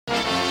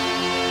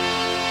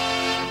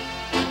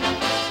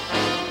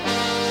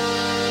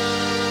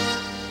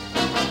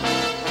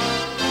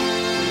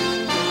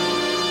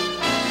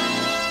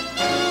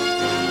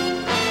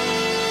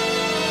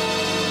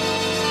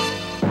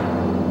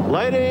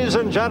Ladies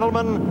and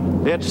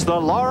gentlemen, it's the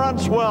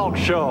Lawrence Welk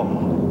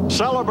Show,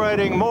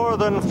 celebrating more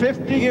than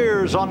 50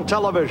 years on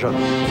television.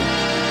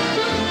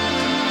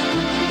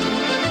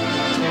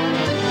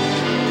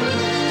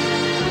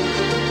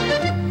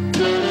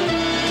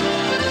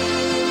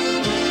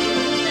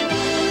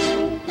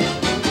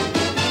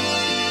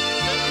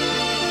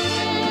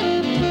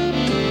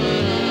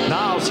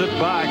 Now sit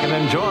back and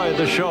enjoy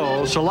the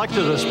show,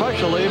 selected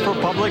especially for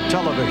public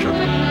television.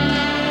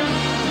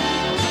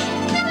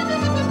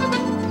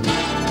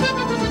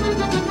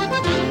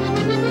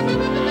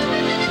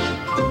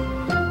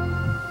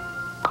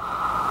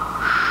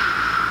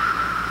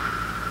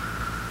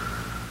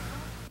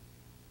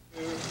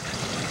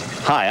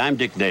 Hi, I'm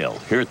Dick Dale,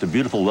 here at the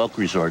beautiful Welk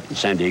Resort in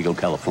San Diego,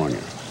 California.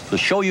 The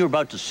show you're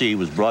about to see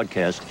was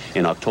broadcast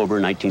in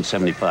October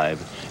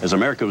 1975 as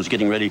America was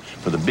getting ready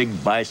for the big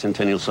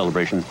bicentennial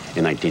celebration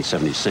in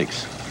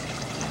 1976.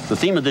 The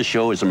theme of this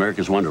show is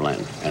America's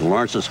Wonderland, and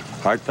Lawrence's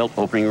heartfelt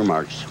opening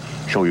remarks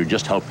show you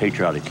just how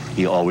patriotic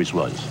he always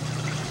was.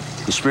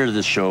 The spirit of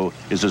this show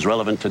is as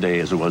relevant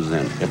today as it was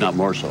then, if not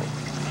more so.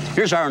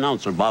 Here's our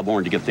announcer, Bob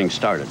Orrin, to get things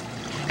started.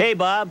 Hey,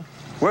 Bob,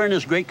 where in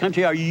this great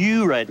country are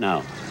you right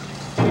now?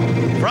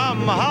 From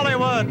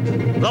Hollywood,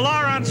 the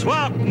Lawrence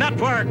Welk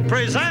Network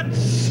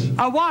presents...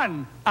 A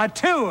one, a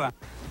two.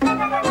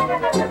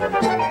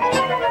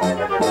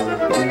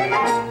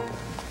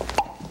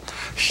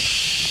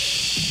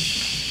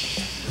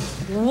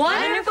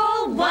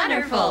 Wonderful,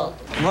 wonderful.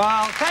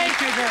 Well,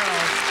 thank you,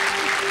 girls.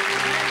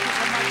 Thank you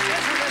so much.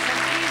 Isn't this an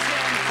easy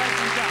and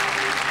pleasant job?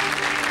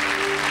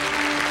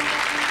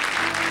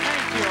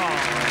 Thank you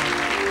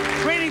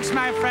all. Greetings,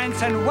 my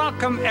friends, and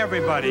welcome,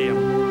 everybody.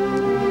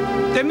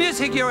 The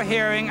music you're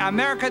hearing,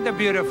 America the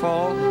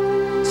Beautiful,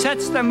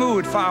 sets the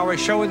mood for our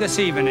show this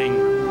evening,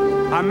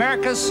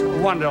 America's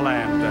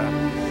Wonderland.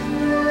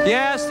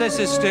 Yes, this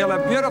is still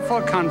a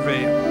beautiful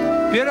country,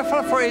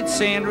 beautiful for its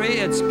scenery,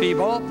 its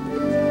people,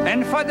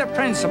 and for the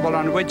principle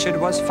on which it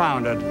was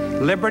founded,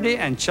 liberty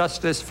and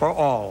justice for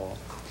all.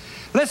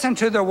 Listen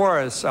to the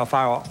words of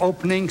our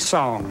opening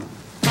song.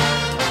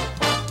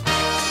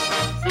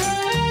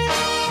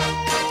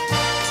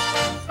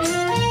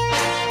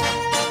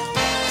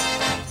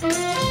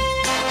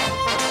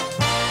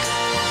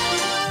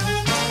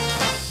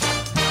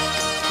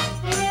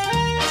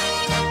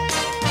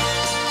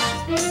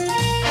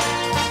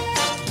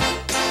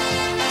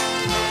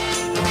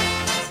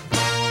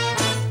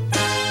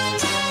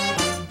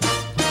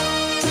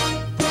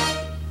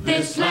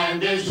 This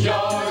land is your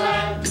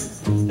land,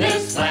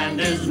 this land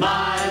is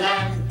my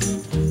land.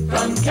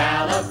 From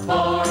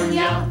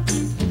California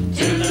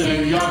to the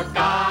New York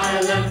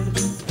Island,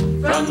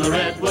 from the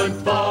Redwood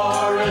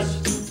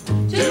Forest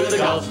to the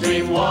Gulf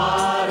Stream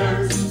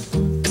waters.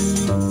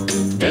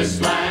 This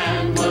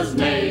land was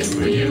made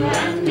for you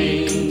and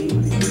me.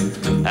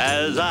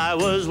 As I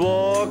was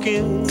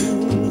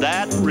walking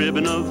that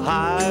ribbon of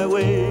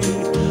highway,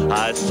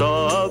 I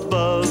saw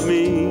above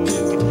me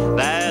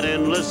that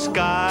endless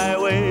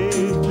skyway.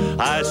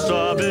 I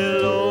saw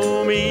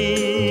below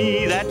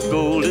me that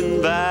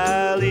golden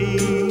valley.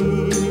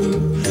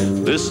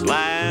 This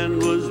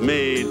land was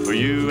made for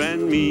you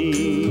and me.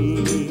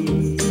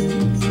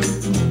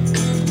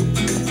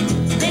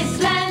 This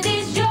land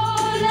is your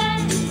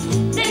land,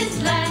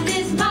 this land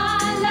is my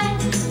land.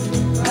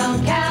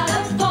 From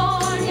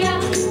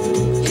California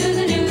to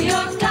the New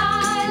York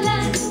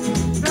Island,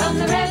 from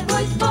the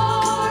Redwood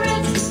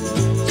Forest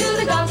to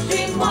the Gulf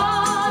Stream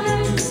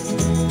waters.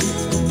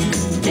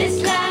 This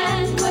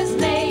land was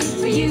made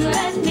for you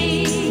and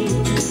me.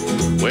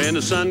 When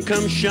the sun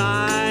comes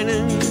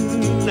shining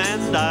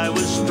and I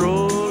was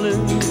strolling,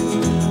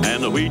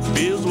 and the wheat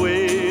fields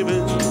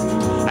waving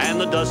and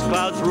the dust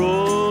clouds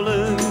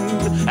rolling,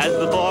 as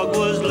the fog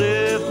was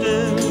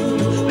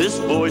lifting, this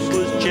voice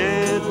was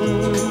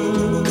chanting,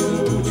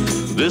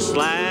 this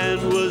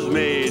land was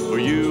made for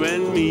you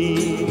and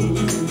me.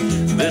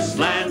 This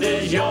land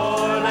is your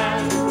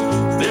land,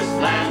 this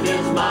land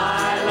is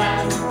my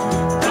land.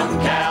 From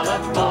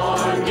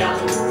California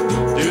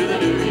to the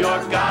New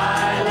York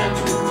Island,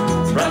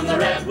 from the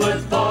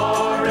Redwood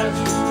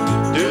Forest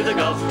to the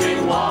Gulf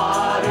Stream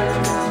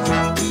waters.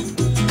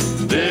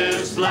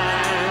 This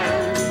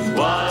land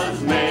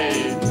was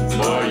made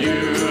for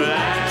you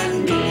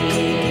and me.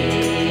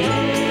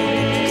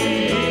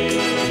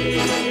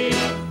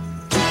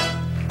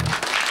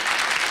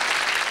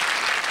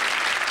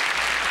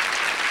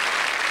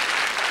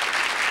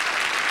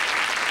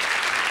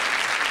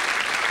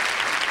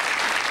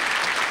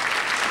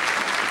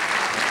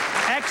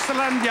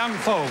 Excellent young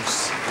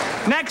folks.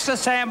 Next, a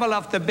sample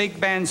of the big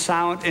band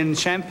sound in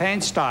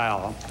champagne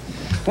style.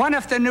 One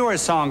of the newer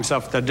songs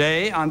of the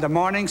day on the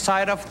morning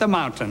side of the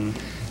mountain.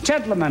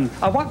 Gentlemen,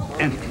 a one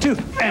and two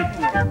and...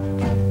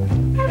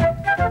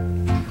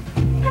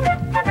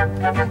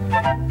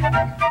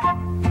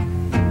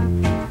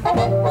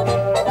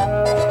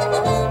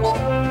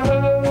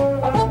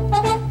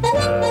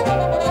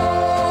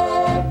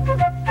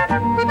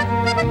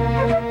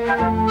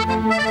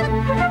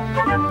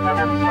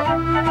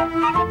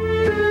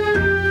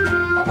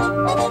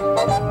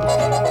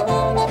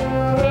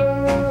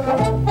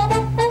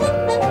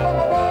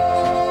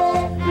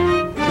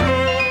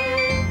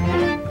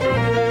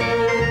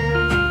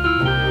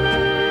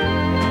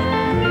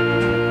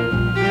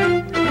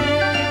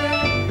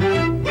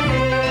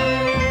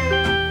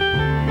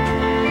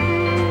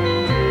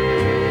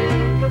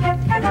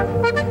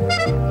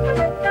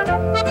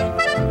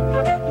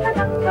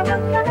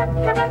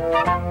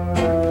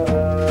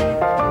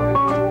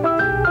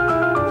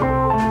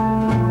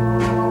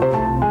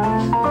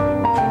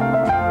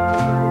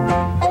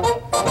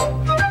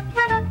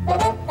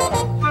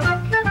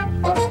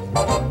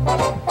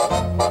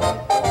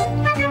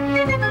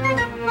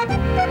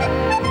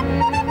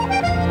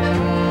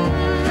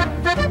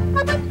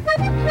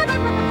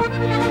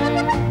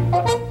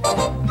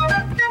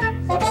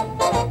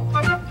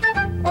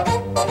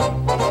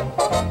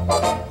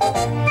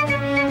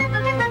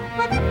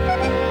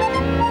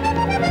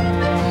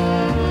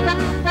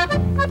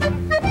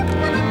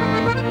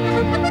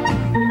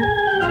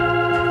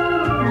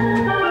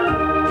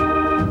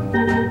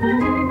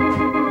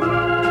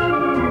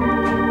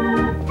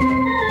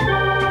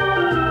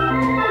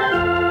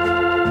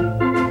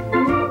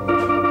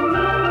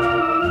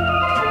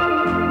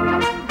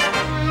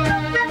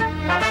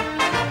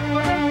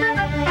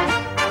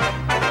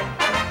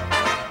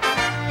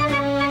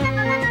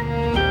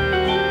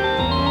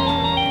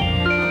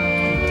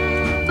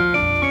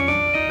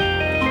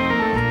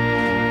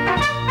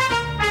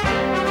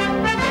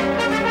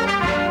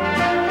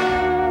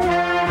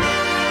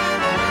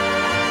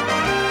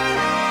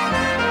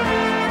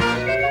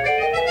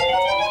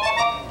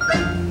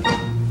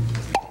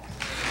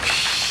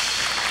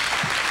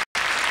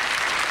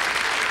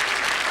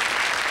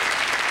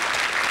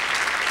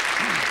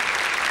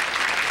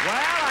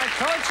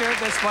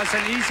 was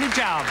an easy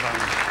job.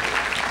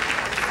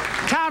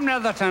 Tom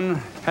Netherton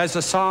has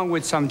a song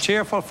with some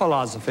cheerful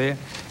philosophy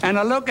and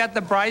a look at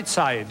the bright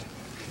side.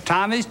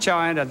 Tom is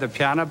joined at the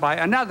piano by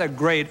another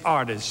great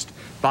artist,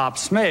 Bob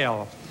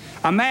Smale,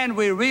 a man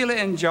we really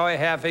enjoy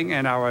having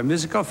in our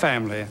musical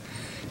family.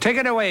 Take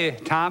it away,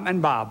 Tom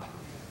and Bob.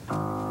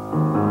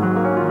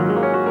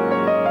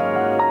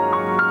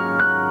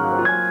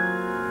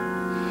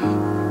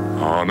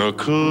 On a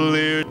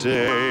clear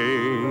day,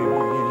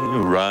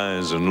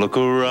 rise and look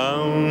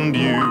around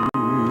you,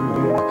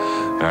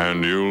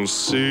 and you'll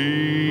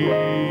see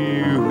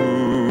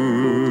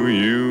who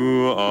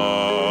you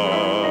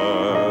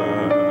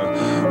are.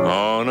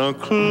 On a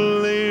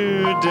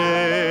clear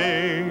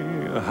day,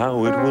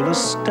 how it will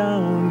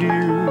astound you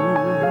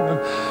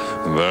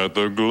that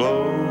the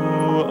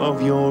glow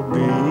of your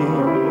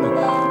being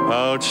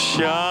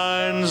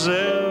outshines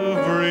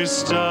every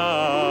star.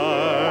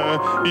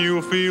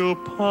 You feel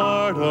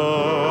part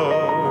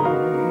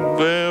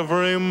of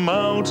every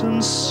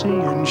mountain, sea,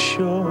 and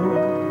shore.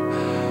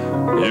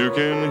 You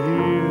can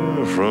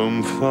hear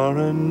from far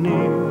and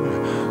near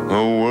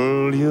a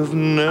world you've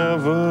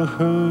never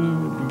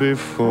heard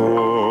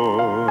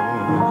before.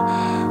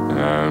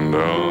 And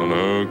on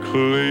a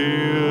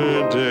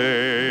clear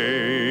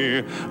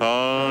day,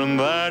 on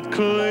that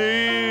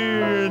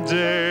clear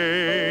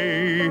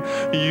day,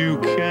 you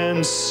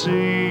can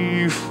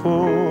see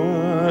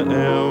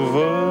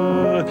forever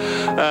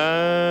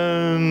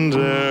and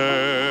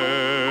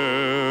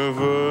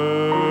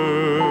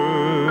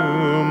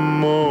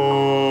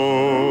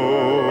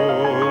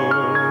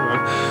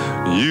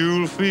evermore.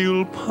 You'll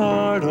feel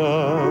part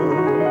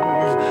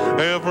of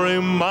every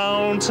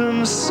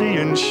mountain, sea,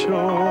 and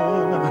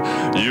shore.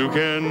 You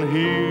can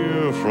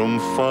hear from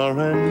far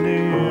and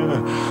near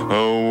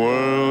a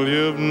world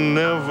you've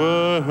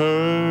never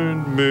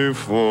heard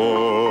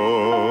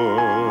before.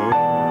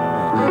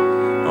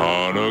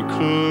 On a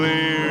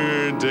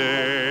clear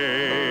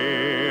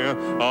day,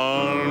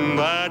 on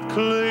that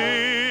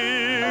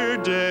clear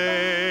day,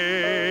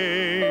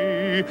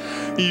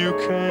 you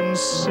can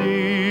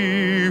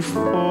see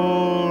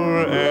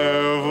forever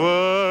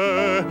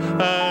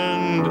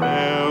and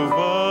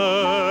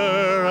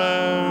ever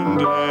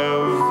and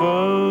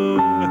ever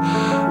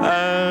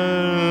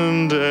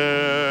and ever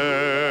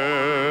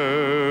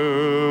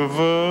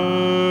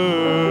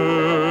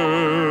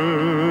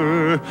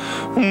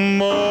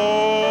more.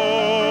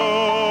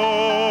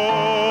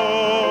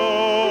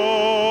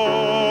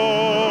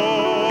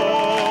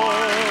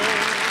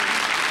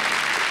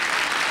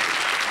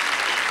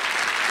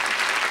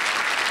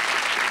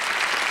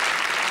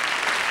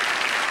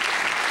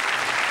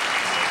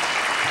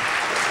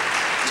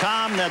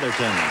 Tom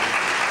Netherton.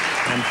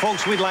 And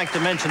folks, we'd like to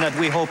mention that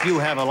we hope you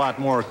have a lot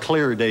more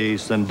clear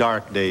days than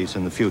dark days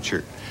in the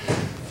future.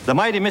 The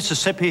mighty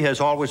Mississippi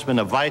has always been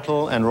a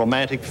vital and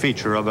romantic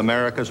feature of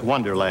America's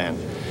Wonderland,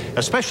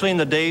 especially in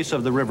the days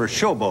of the river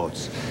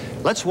showboats.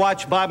 Let's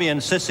watch Bobby and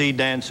Sissy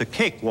dance a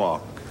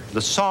cakewalk,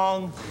 the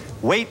song,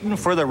 Waitin'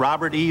 for the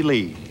Robert E.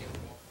 Lee.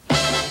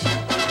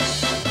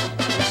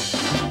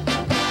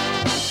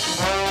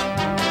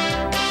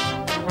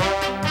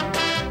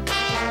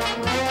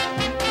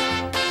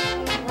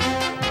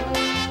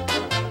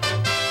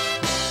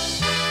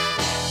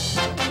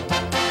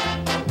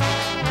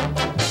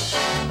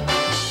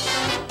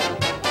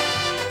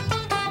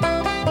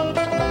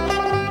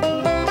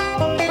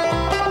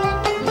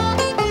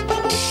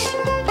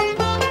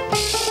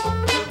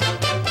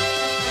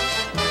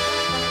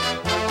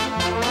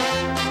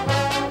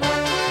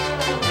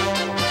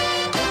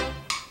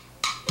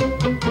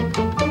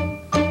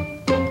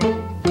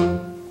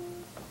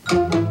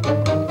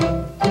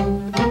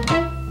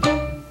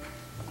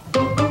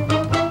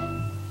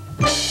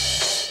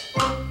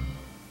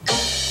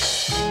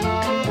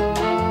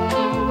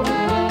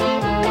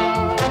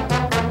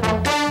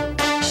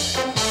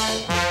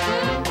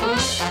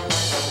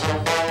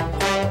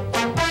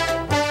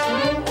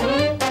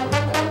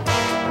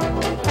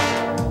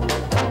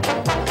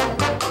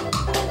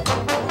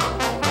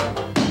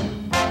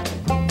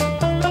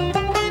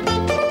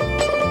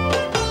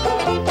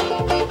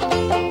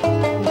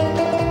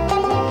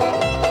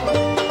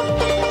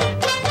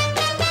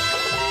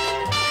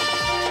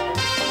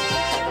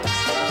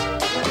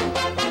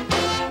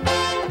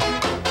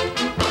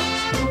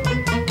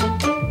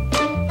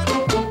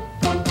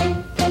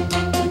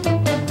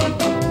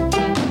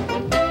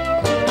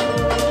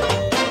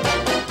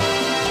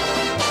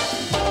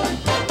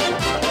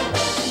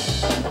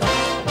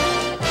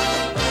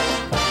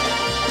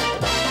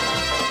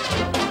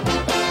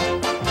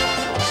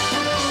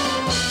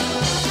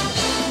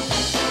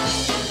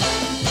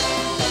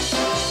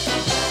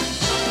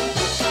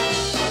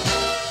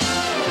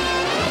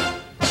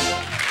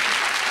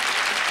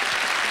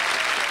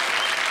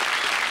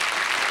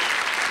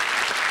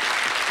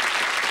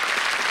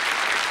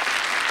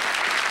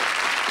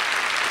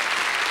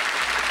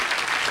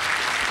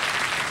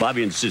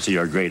 Bobby and Sissy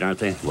are great, aren't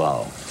they?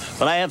 Wow.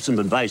 But I have some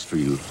advice for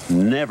you.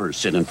 Never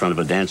sit in front of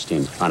a dance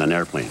team on an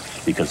airplane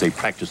because they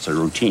practice their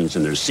routines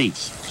in their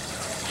seats.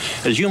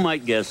 As you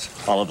might guess,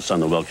 all of us on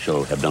the Welk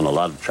Show have done a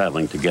lot of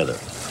traveling together,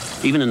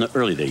 even in the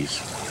early days.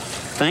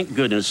 Thank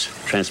goodness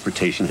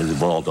transportation has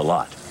evolved a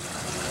lot.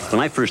 When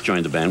I first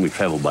joined the band, we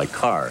traveled by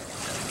car,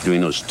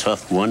 doing those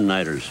tough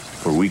one-nighters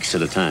for weeks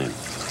at a time.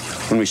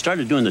 When we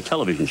started doing the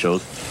television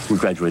shows, we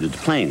graduated to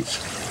planes.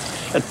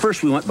 At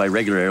first, we went by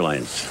regular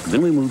airlines.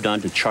 Then we moved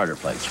on to charter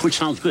flights, which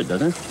sounds good,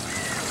 doesn't it?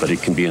 But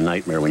it can be a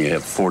nightmare when you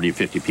have 40 or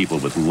 50 people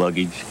with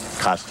luggage,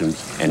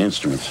 costumes, and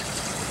instruments.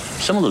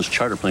 Some of those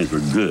charter planes were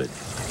good,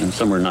 and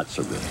some were not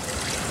so good.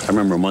 I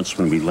remember once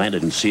when we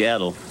landed in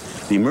Seattle,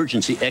 the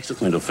emergency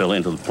exit window fell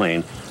into the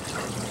plane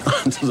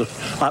onto the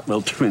Hot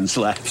Wheel twins'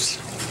 laps.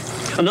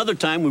 Another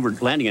time, we were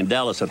landing in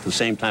Dallas at the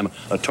same time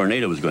a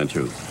tornado was going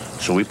through.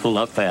 So we pulled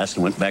out fast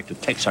and went back to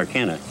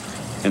Texarkana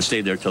and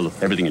stayed there till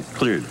everything had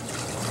cleared.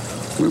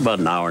 We were about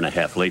an hour and a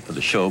half late for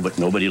the show, but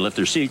nobody left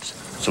their seats.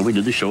 So we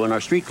did the show in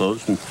our street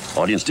clothes, and the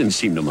audience didn't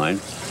seem to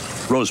mind.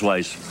 Rose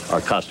Weiss,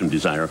 our costume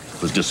designer,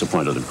 was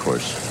disappointed, of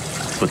course.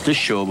 But this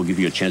show will give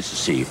you a chance to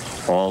see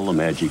all the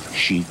magic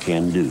she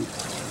can do.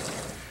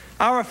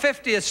 Our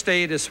 50th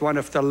state is one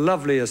of the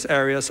loveliest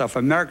areas of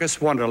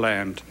America's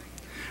Wonderland.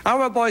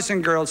 Our boys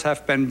and girls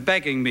have been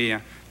begging me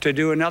to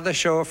do another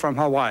show from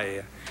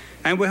Hawaii,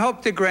 and we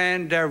hope to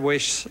grant their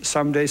wish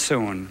someday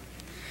soon.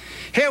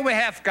 Here we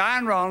have Guy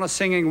and Ronald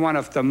singing one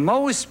of the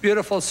most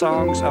beautiful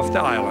songs of the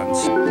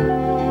islands.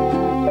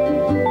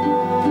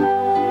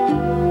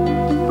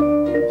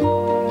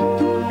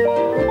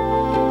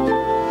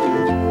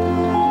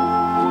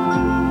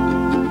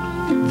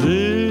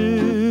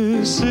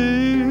 This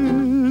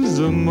is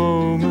the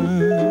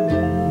moment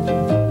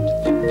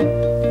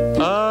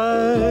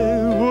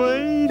I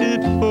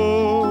waited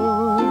for.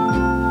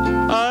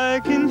 I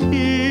can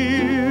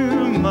hear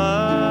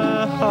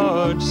my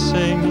heart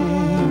singing.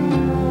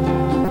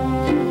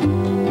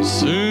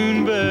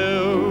 Soon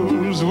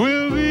bells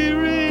will be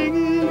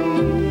ringing.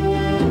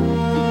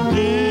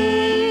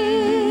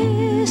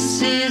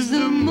 This is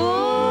the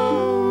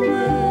moment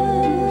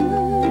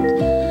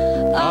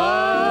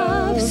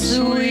of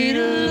sweet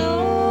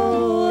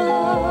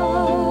aloha.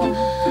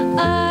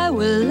 I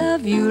will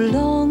love you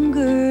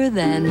longer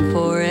than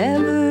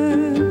forever.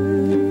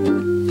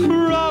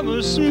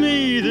 Promise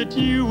me that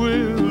you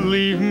will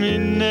leave me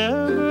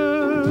never.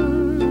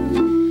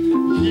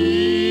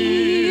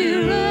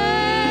 Here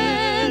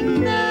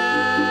and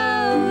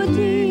now,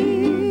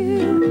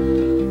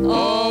 dear,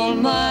 all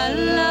my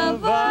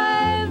love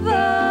I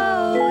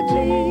vow,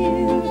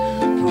 dear.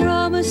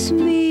 Promise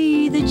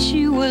me that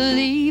you will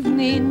leave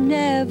me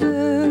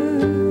never.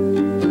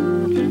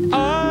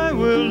 I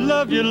will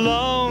love you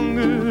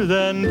longer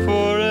than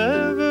forever.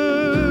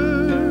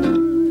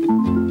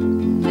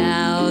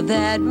 Now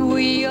that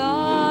we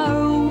are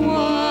one,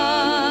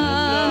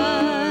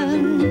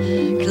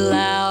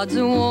 clouds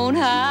won't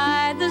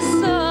hide the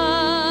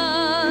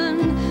sun.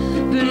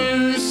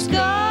 Blue skies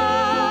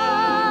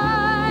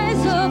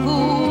of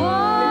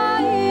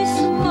Hawaii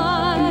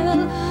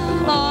smile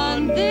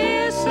on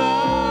this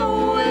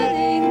our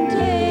wedding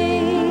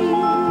day.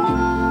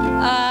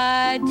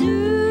 I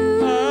do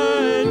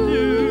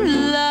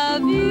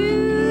love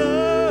you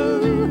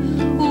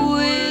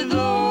with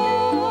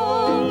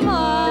all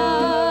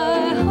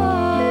my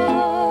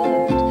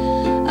heart.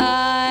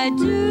 I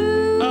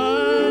do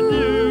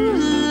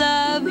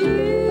love you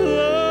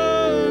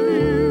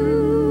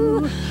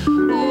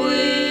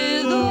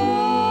with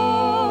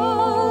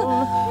all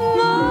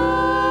my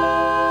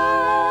heart.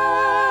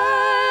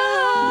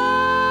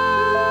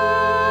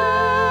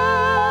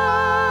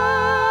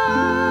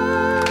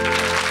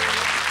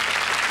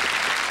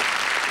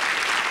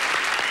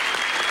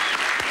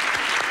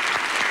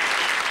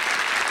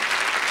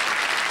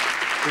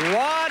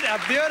 What a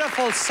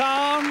beautiful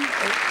song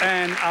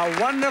and a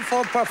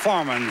wonderful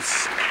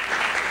performance.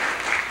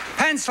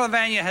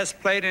 Pennsylvania has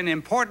played an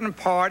important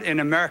part in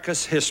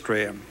America's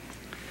history.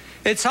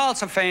 It's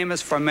also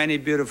famous for many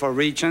beautiful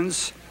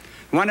regions.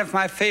 One of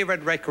my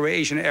favorite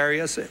recreation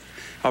areas,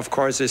 of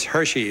course, is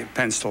Hershey,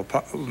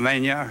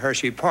 Pennsylvania,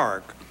 Hershey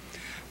Park.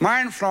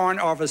 Myron Florin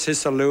offers his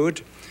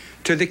salute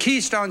to the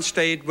Keystone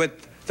State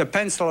with the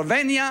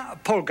Pennsylvania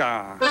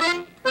Polka.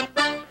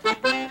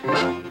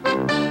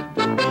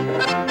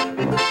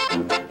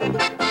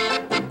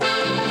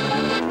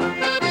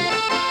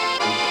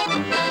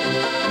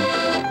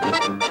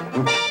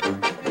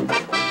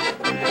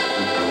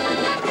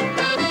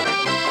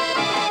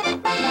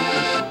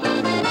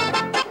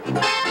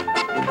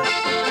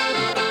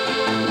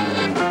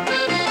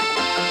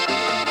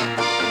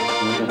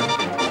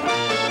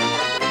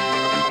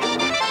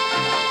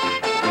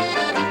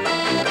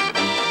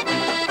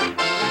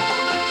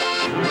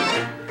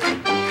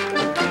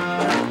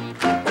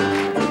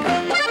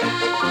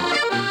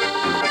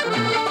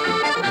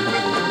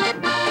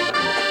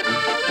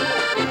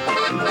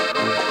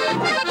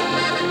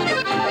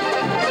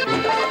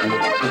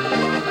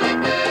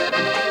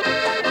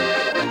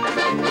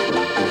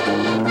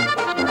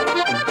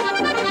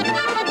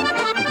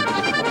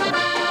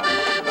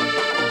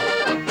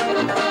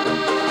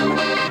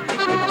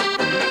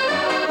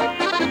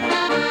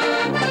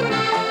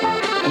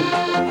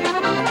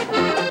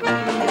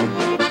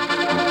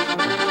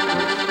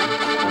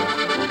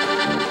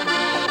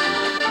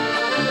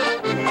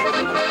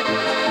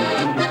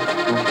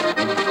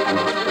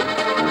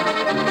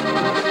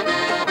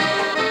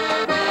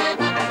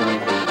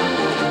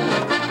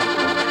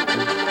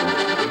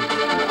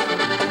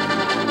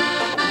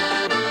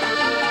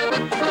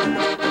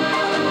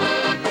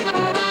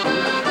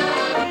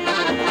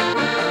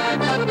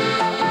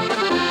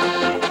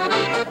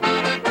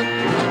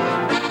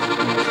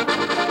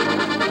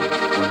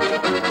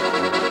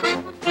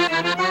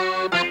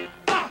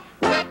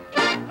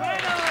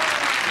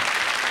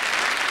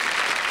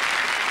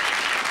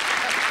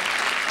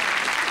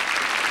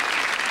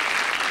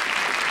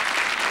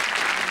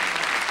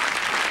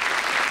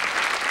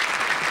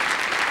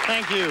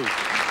 you.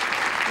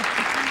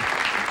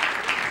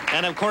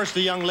 And of course,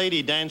 the young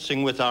lady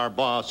dancing with our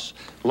boss,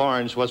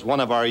 Lawrence, was one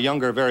of our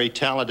younger, very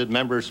talented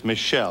members,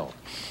 Michelle.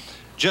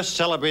 Just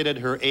celebrated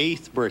her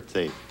 8th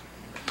birthday.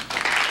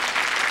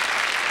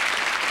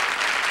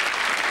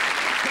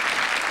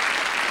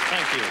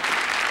 Thank you.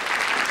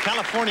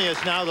 California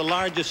is now the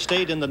largest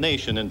state in the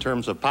nation in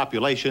terms of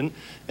population,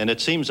 and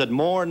it seems that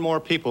more and more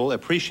people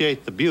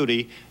appreciate the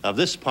beauty of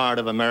this part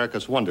of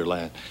America's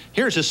Wonderland.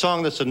 Here's a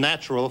song that's a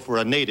natural for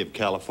a native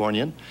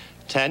Californian.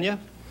 Tanya?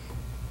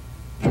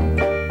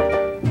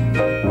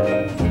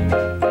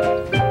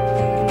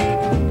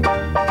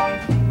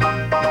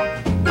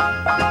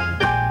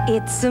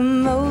 It's a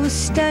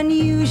most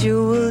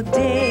unusual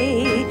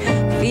day.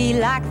 Feel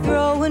like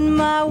throwing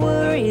my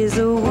worries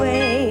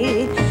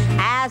away.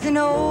 As an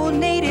old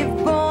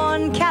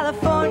native-born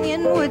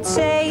Californian would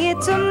say,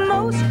 it's a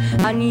most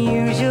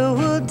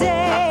unusual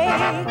day.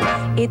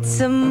 It's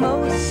a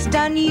most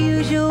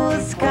unusual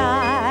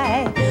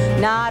sky.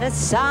 Not a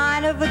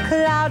sign of a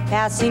cloud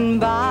passing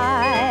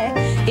by.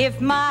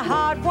 If my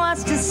heart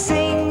wants to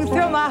sing,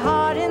 throw my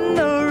heart in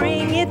the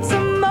ring. It's a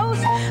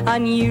most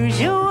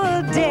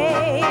unusual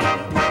day.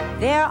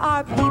 There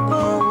are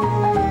people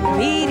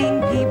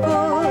meeting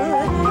people.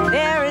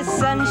 There is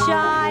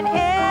sunshine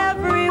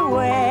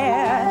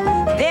everywhere.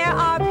 There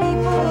are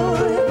people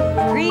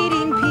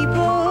greeting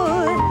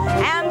people,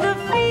 and the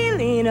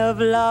feeling of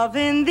love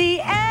in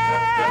the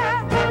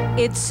air.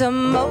 It's a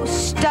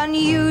most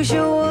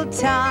unusual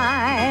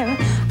time.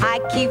 I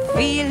keep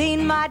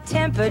feeling my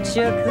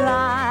temperature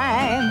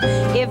climb.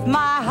 If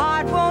my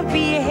heart won't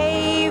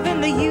behave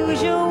in the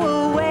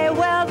usual way,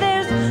 well,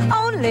 there's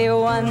only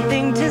one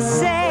thing to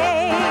say.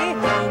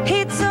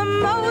 It's a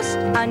most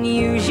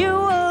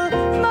unusual,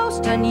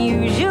 most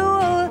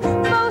unusual,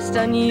 most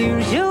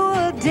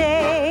unusual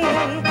day.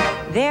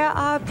 There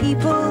are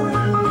people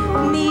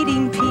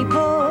meeting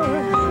people.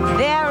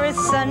 There is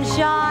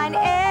sunshine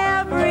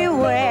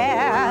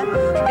everywhere.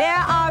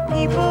 There are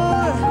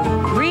people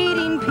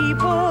greeting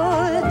people,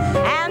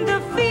 and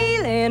the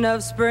feeling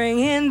of spring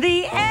in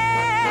the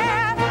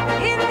air.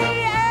 In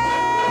the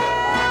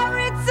air,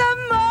 it's a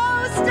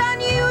most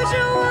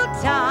unusual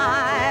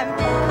time.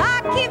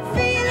 I keep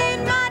feeling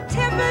my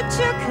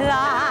temperature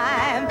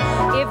climb.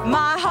 If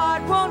my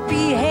heart won't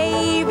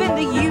behave in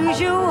the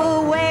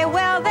usual way,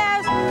 well,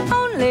 there's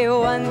only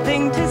one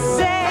thing to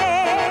say.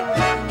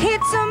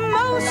 It's a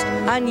most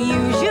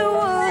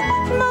unusual,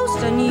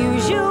 most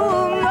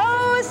unusual,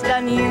 most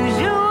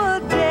unusual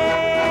day.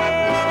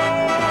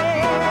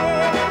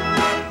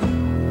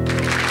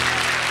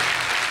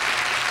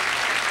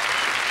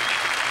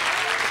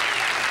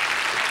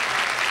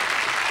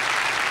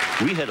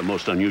 We had a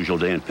most unusual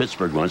day in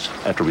Pittsburgh once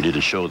after we did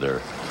a show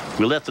there.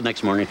 We left the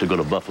next morning to go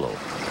to Buffalo.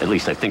 At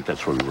least I think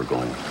that's where we were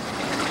going.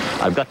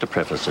 I've got to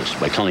preface this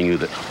by telling you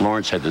that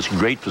Lawrence had this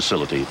great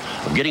facility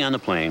of getting on the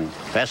plane,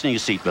 fastening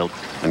his seatbelt,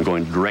 and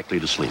going directly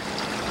to sleep.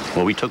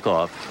 Well, we took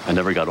off and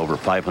never got over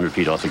 500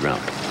 feet off the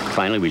ground.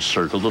 Finally, we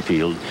circled the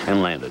field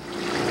and landed.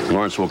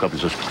 Lawrence woke up and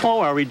says, "Oh,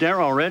 are we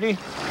there already?"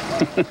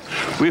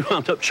 We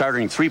wound up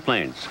chartering 3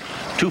 planes,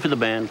 2 for the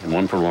band and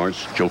 1 for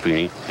Lawrence, Joe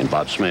Feeney, and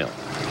Bob Smale.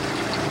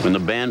 When the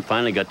band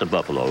finally got to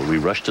Buffalo, we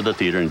rushed to the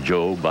theater, and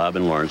Joe, Bob,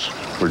 and Lawrence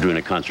were doing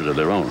a concert of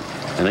their own.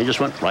 And they just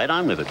went right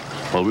on with it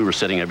while we were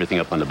setting everything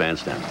up on the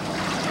bandstand.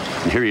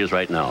 And here he is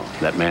right now,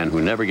 that man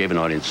who never gave an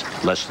audience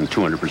less than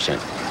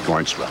 200%,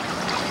 Lawrence Welk.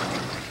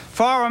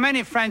 For our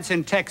many friends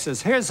in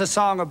Texas, here's a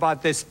song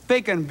about this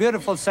big and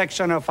beautiful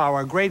section of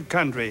our great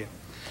country.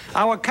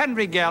 Our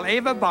country gal,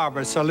 Ava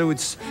Barber,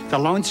 salutes the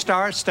Lone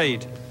Star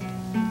State.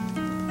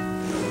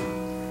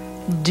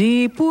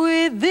 Deep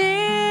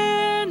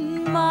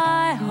within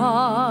my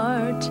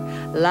heart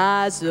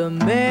lies a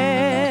melody,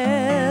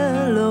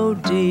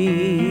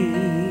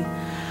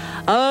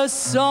 a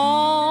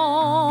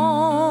song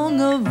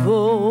of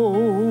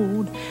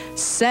old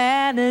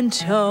San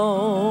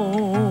Antone,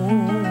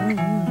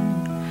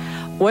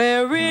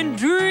 where in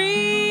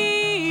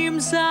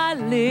dreams I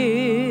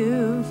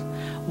live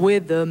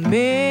with a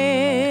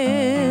memory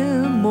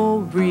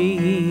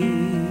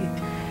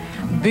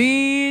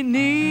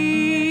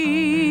beneath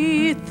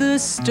the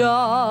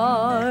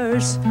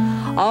stars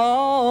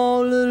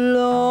all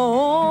alone.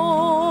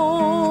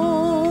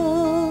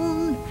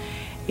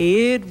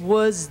 It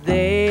was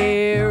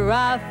there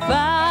I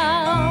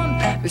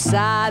found,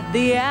 beside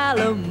the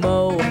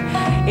Alamo,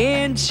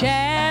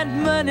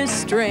 enchantment as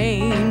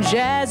strange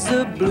as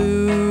the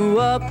blue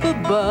up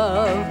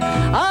above,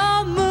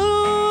 a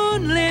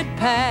moonlit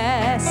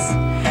pass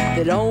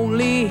that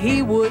only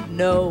he would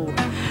know.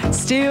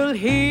 Still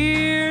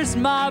hears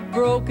my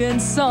broken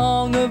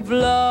song of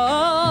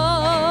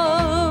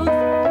love.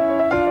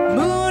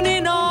 Moon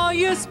in all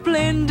your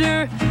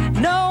splendor,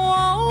 know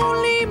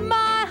only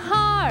my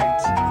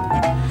heart.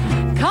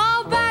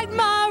 Call back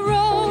my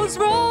rose,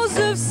 rose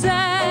of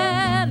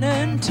San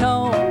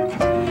Antone.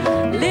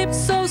 Lips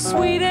so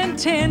sweet and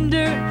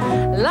tender,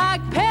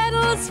 like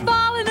petals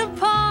falling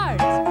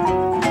apart.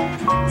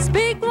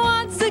 Speak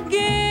once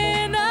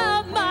again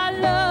of my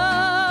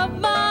love,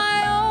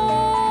 my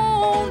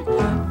own.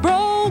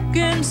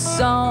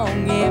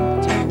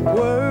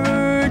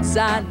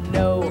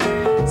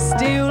 know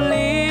still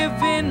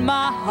live in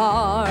my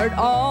heart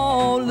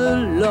all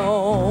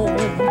alone.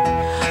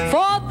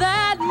 For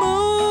that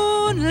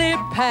moonlit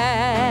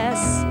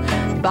pass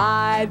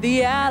by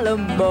the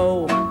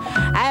Alamo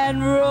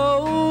and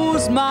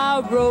rose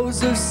my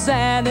rose of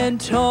San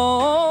Antone.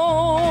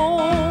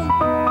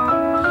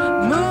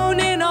 Moon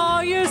in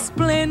all your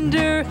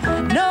splendor,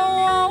 know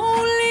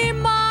only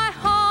my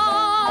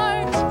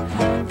heart.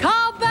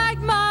 Call back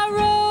my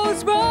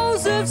rose,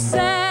 rose of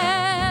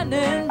San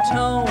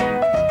Antone.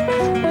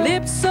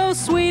 Lips so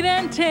sweet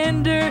and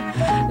tender,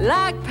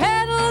 like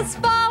petals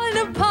falling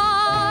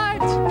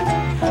apart.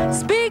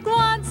 Speak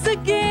once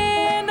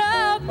again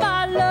of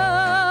my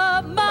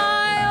love,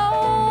 my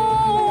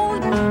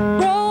own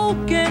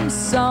broken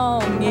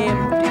song,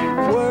 empty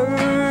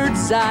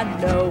words I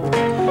know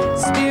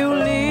still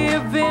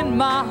live in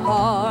my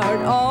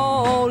heart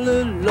all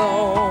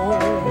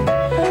alone.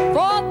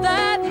 For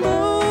that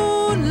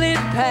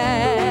moonlit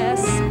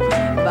pass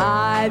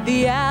by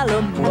the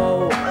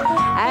Alamo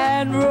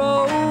and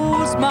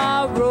rose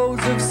my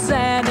rose of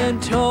San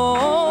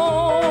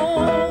Antone,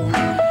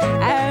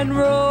 and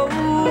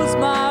rose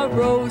my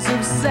rose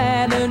of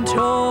San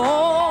Antone.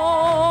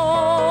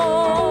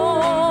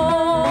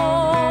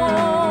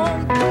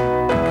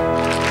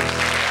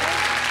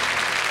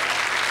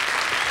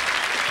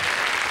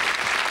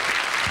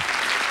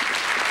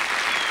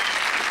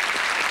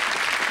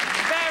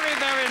 Very,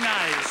 very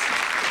nice.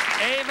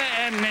 Ava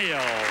and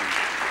Neil.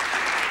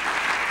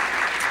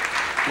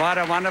 What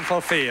a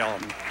wonderful feel.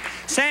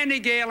 Sandy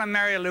Gale and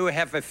Mary Lou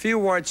have a few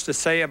words to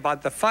say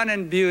about the fun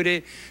and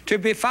beauty to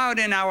be found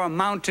in our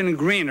mountain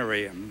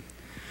greenery.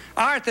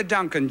 Arthur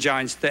Duncan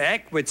joins the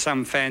act with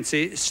some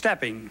fancy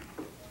stepping.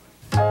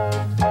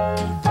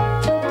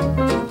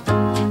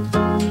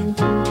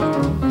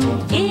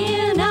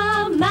 In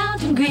a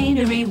mountain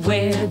greenery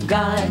where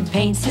God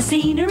paints the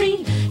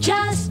scenery,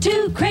 just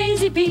two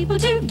crazy people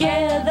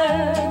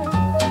together.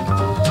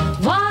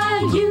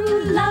 While you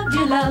love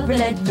your lover,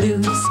 let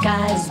blue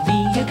skies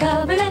be your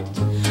coverlet.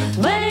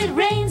 When it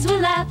rains, we'll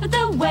laugh at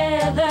the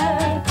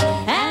weather.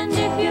 And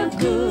if you're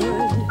good,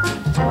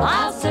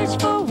 I'll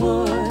search for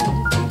wood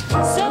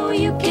so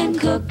you can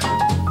cook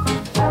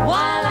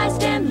while I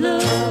stand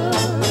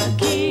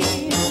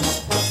looking.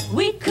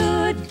 We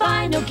could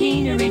find no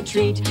keener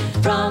retreat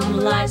from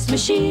life's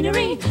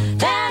machinery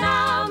than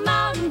our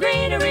mountain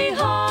greenery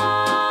home.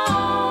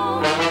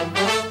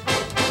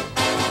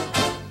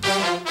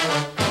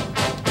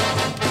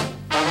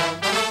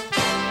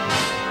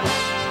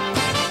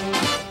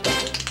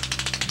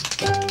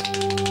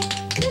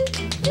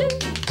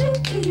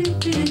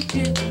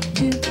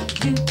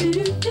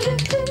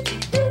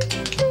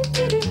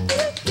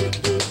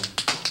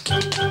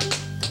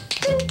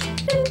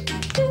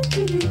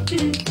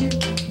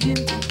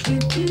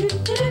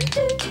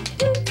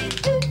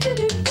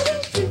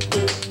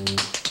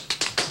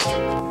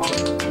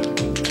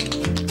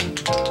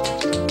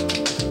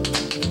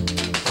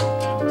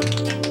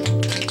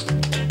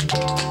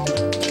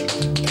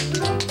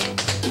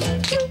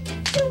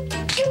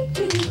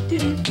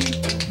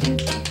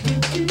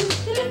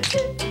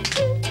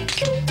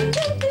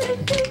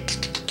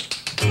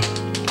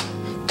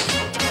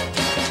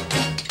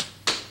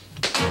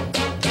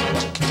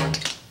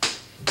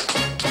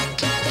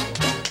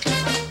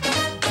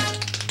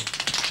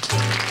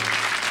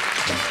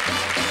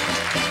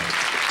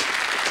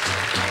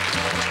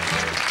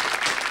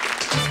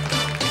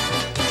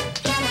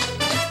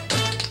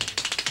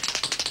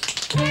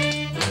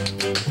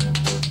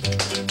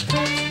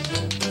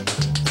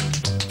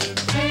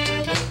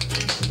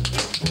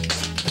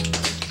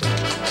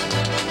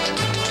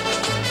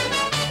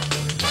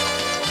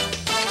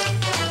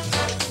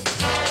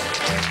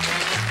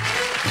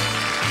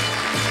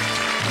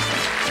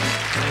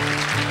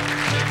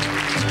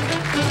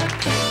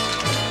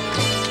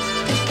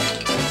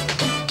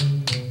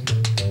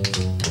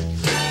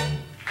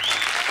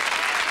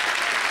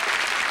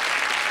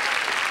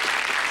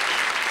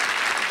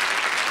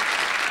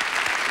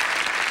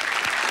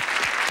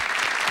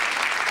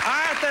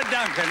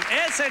 Duncan,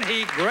 isn't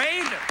he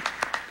great?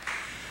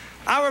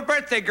 Our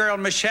birthday girl,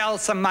 Michelle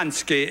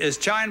Samansky, is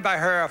joined by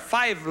her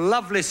 5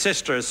 lovely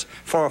sisters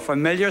for a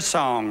familiar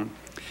song.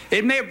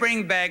 It may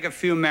bring back a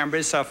few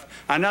memories of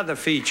another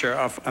feature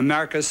of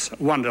America's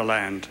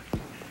Wonderland.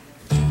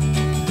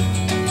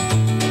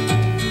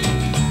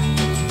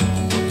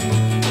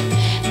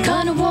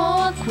 Gonna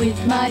walk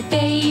with my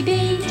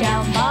baby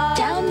down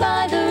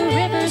by the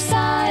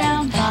riverside,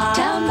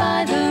 down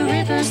by the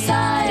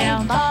riverside,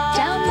 down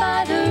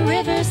by the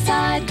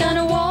riverside.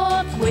 Gonna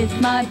walk with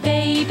my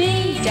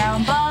baby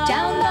down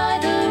by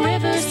the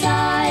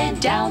riverside,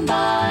 down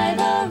by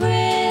the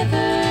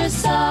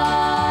riverside.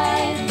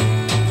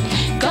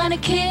 Gonna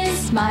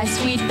kiss my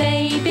sweet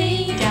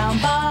baby down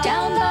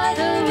by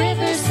the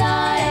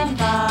riverside,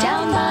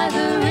 down by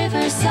the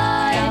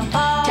riverside,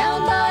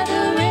 down by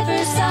the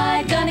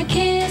riverside. Gonna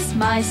kiss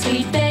my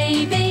sweet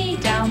baby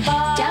down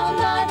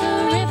by the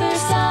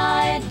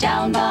riverside,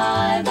 down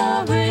by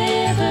the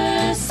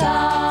riverside.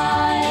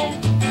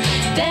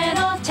 Then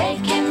I'll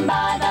take him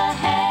by the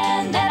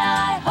hand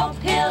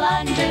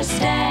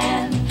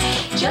understand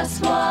just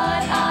what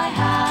I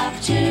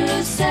have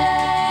to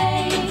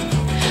say.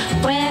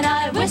 When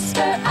I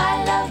whisper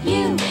I love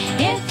you,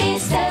 if he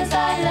says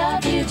I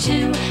love you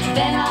too,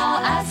 then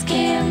I'll ask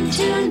him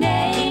to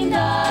name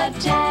the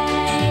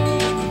day.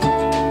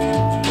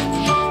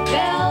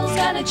 Bells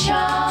gonna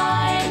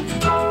chime,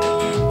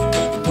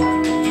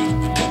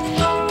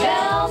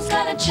 bells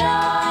gonna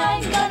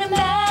chime, gonna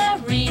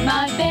marry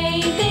my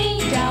baby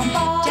down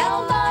by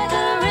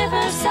the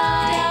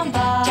riverside,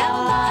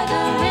 down by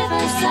the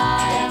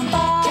riverside,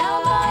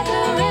 down by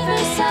the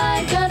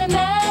riverside, gonna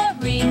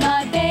marry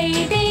my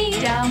baby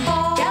down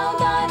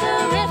by the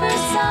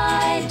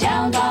riverside,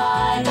 down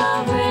by the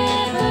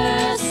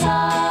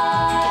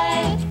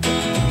riverside,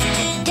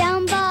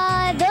 Down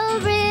by the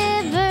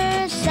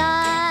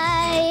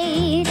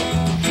riverside.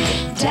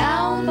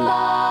 down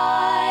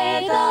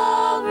by the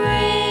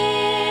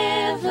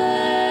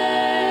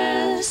riverside.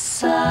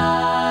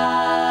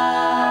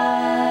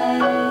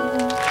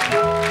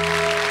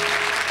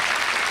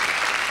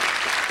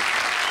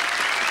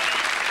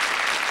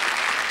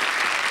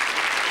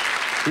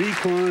 Three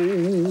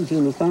coins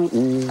in the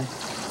fountain.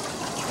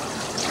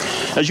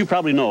 As you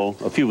probably know,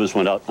 a few of us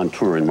went out on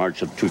tour in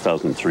March of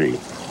 2003,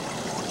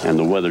 and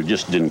the weather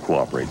just didn't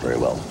cooperate very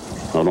well.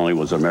 Not only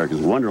was America's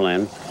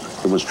Wonderland,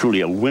 it was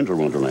truly a winter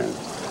wonderland.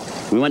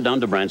 We went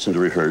down to Branson to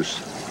rehearse,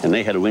 and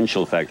they had a wind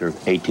chill factor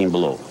of 18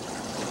 below.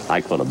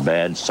 I caught a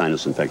bad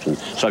sinus infection,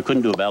 so I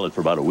couldn't do a ballad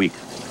for about a week.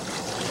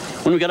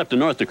 When we got up to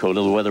North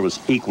Dakota, the weather was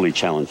equally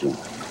challenging,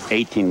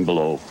 18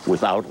 below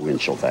without wind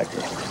chill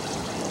factor.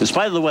 In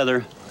spite of the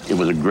weather, it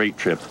was a great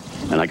trip,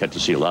 and I got to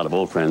see a lot of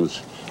old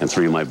friends and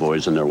three of my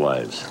boys and their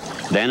wives.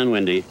 Dan and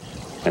Wendy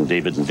and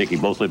David and Vicki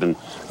both live in the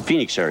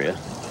Phoenix area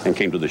and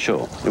came to the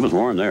show. It was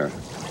warm there,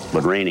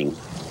 but raining.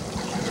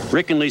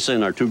 Rick and Lisa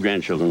and our two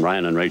grandchildren,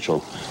 Ryan and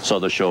Rachel, saw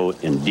the show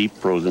in deep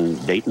frozen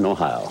Dayton,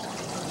 Ohio.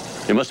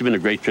 It must have been a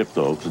great trip,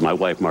 though, because my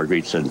wife,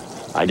 Marguerite, said,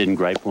 I didn't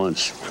gripe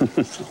once.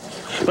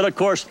 But of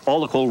course,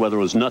 all the cold weather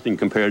was nothing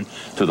compared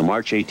to the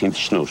March 18th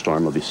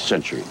snowstorm of the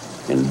century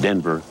in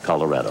Denver,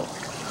 Colorado,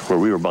 where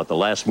we were about the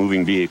last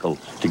moving vehicle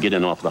to get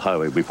in off the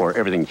highway before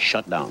everything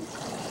shut down.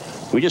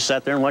 We just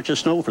sat there and watched the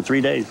snow for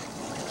 3 days.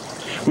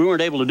 We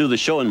weren't able to do the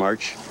show in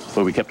March,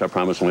 but we kept our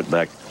promise and went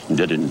back and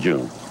did it in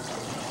June.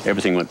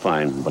 Everything went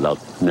fine, but I'll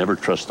never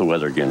trust the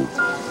weather again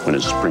when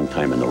it's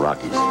springtime in the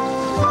Rockies.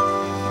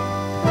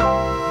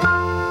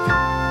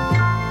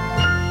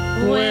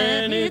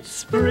 When it's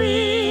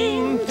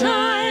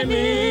springtime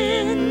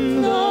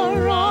in the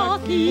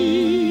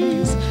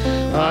Rockies,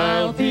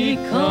 I'll be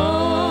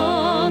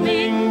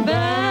coming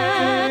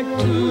back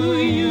to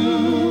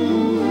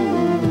you.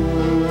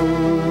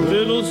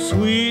 Little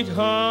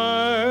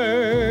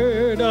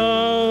sweetheart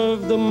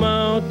of the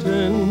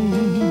mountain,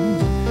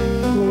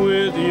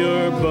 with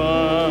your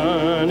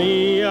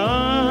bonny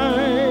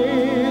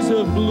eyes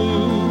of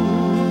blue.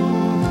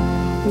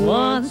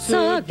 Once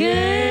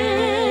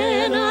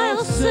again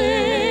I'll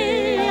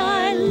say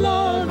I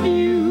love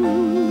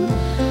you,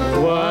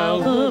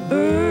 while the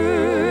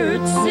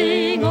birds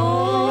sing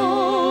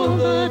all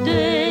the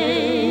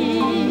day.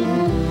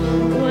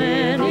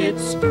 When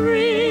it's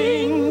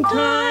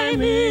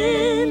springtime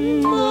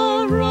in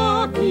the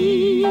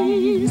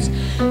Rockies,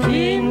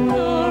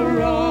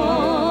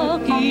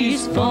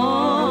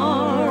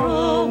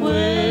 far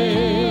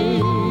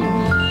away.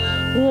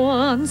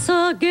 Once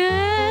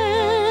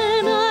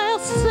again I'll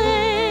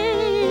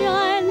say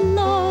I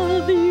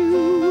love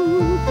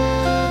you,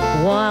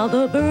 while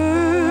the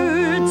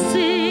birds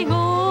sing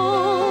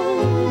all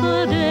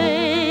the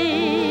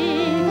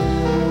day.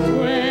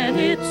 When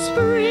it's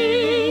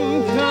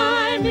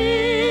springtime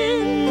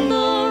in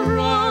the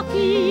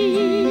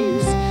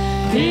Rockies,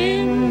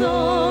 in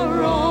the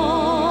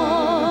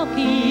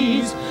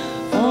Rockies,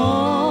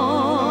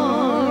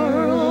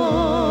 far away.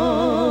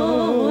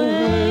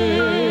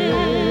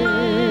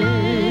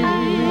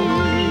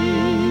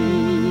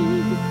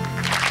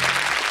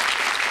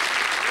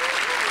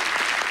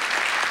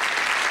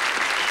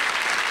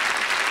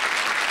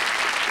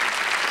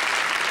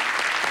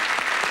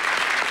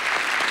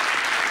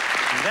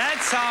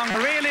 That song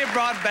really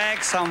brought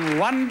back some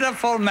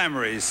wonderful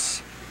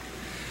memories.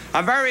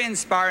 A very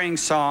inspiring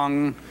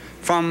song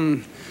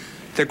from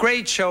the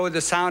great show,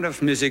 The Sound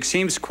of Music,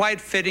 seems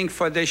quite fitting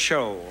for this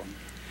show.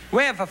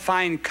 We have a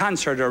fine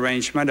concert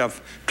arrangement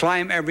of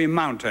Climb Every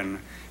Mountain,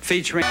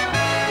 featuring...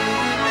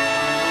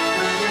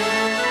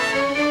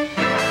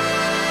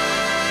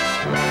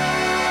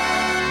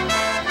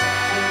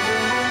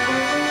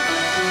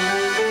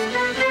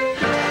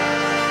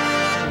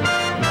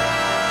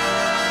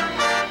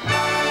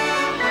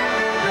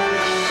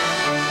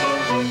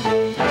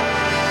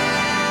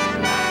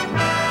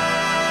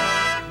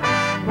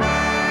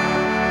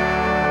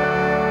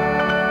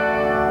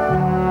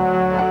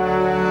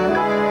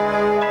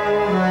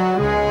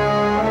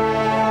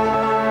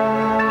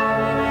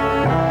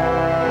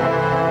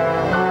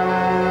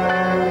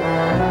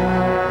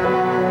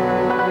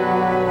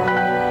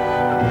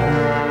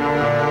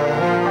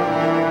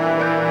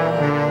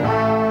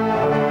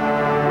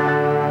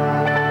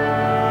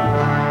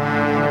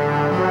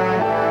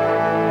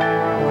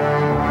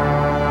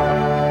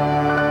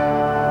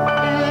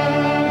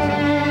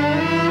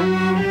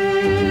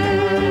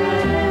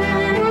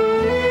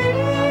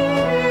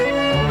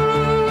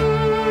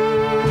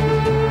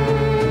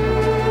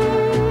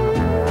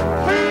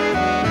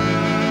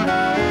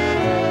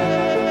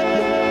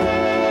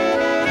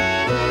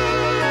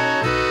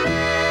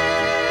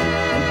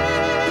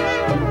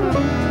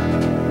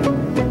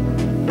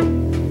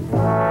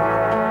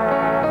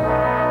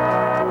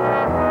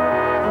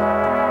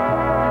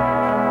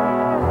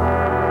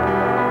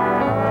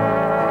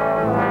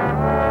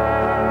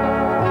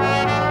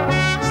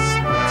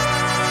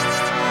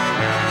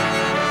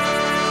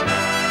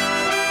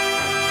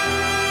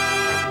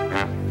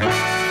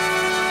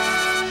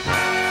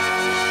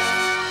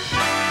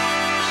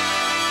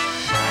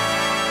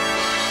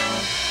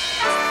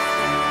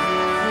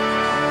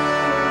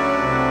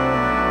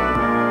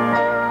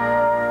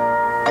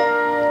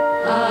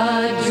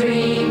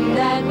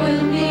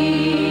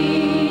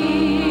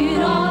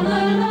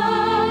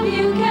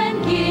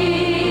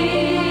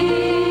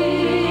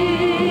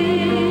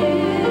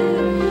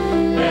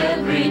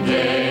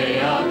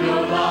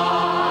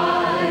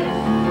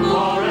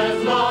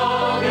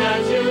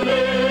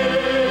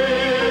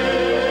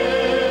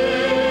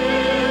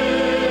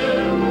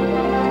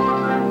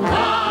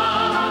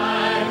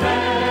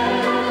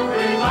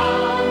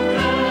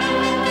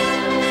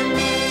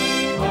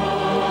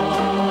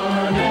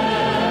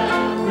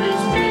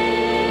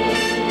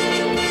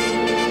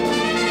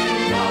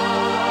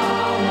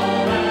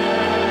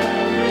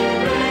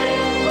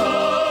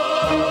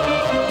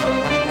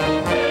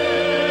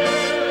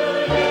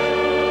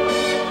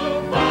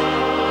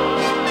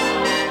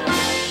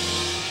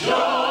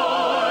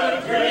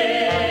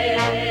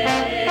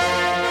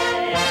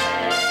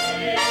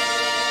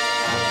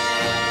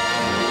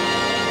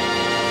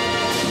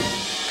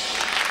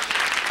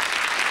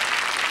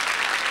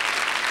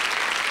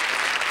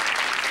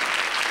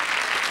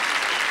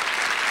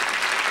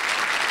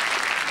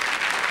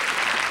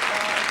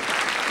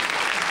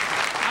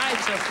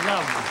 just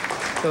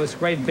love those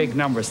great big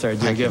numbers there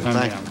you give him.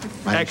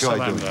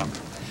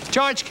 Excellent.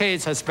 George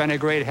Cates has been a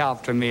great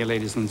help to me,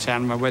 ladies and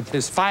gentlemen, with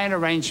his fine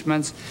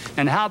arrangements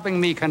and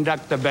helping me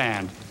conduct the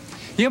band.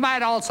 You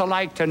might also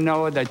like to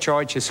know that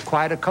George is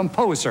quite a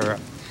composer.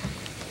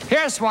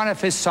 Here's one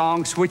of his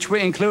songs, which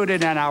we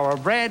included in our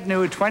brand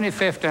new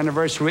 25th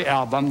anniversary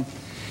album.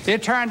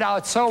 It turned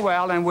out so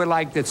well, and we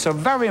liked it so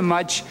very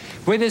much,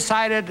 we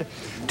decided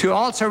to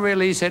also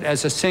release it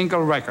as a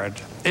single record.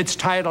 It's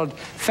titled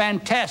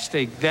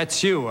Fantastic,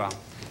 That's You,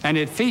 and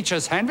it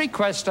features Henry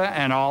Cuesta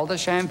and all the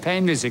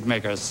Champagne music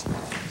makers.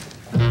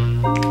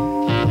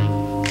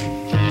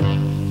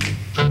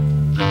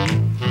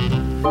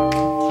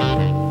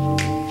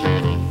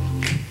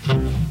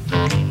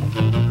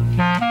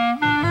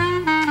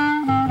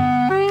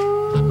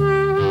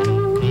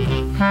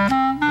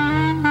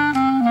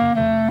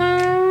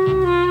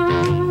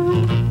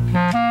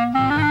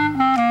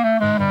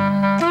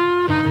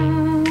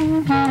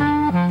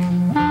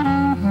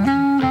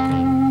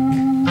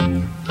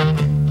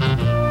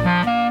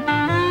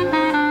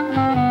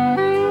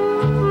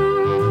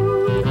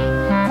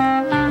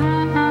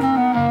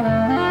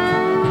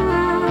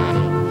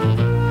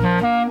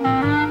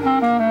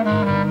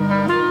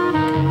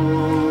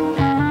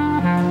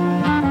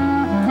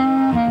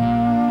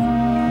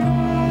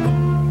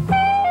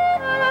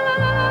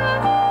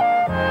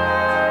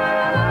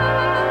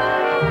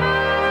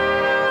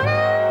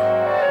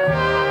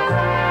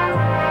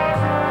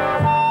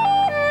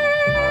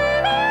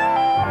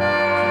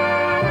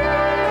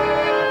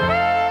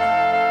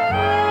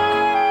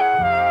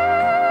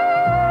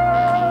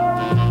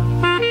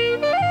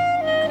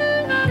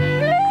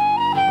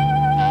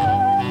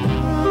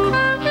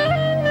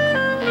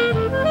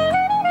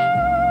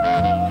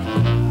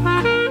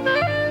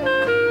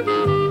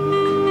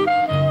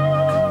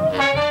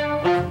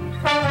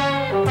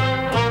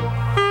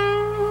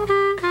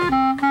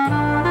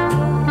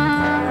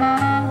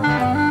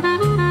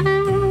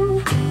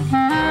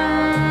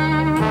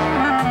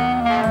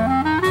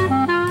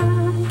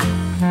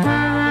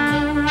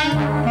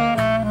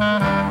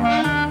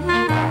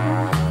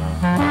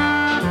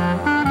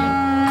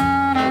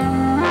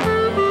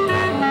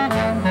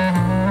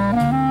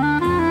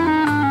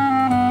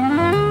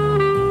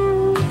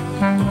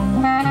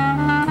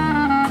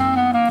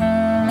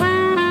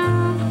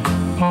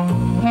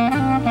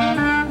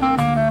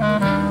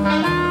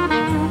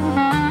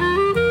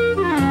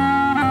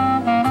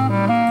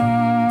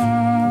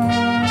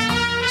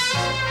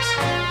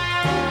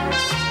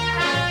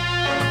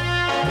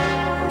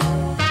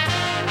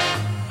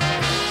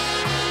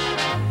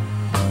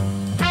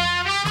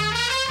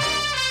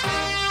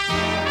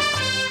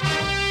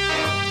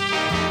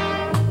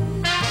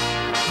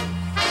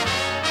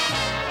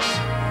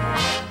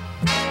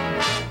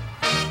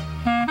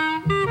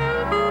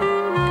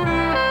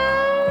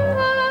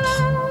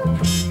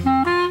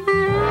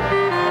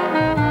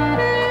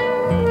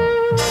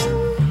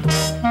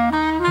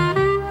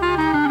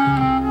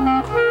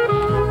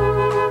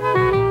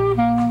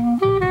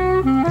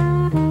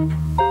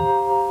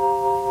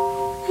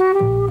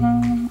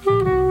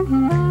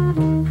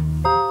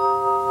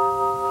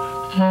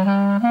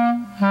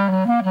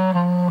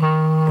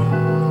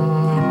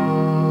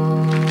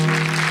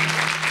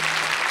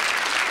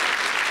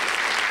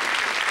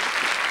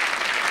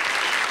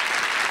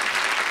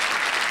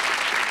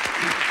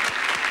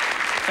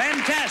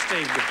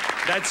 Fantastic.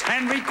 That's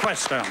Henry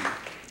Cuesta.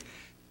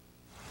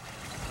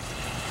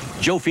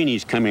 Joe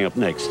Feeney's coming up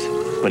next,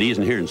 but he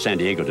isn't here in San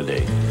Diego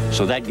today.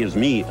 So that gives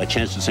me a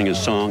chance to sing a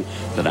song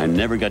that I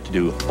never got to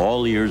do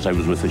all the years I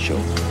was with the show.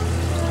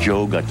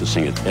 Joe got to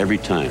sing it every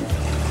time,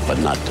 but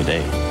not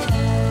today.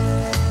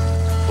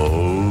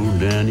 Oh,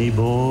 Danny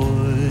boy,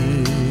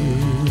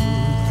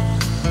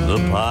 the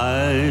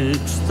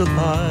pipes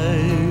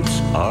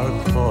are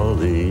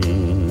calling.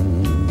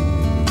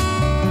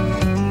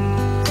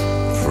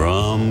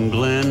 From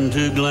glen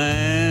to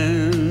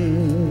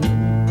glen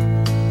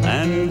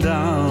and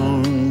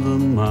down the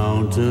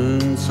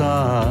mountainside.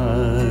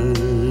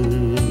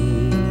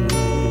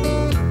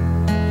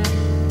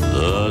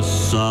 The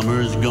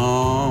summer's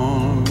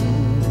gone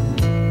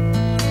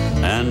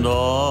and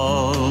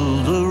all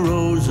the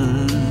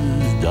roses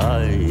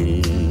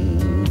dying.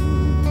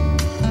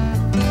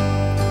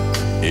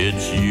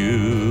 It's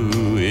you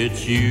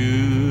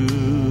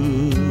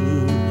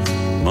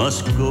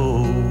must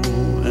go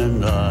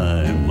and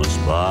I must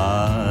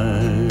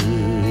bide.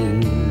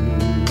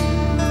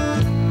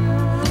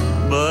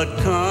 But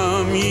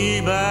come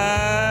ye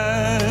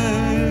back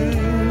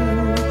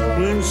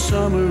when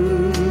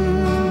summer's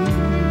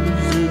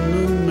in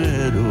the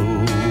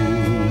meadow,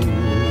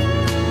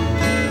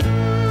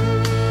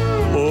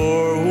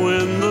 or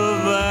when the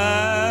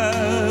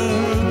valley's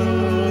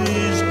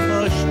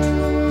hushed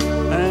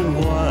and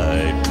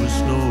white with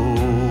snow.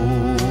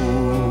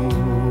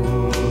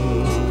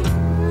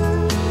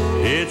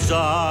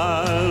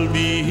 I'll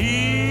be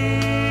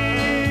here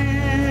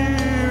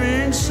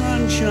in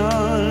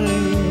sunshine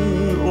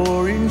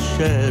or in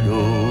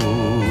shadow.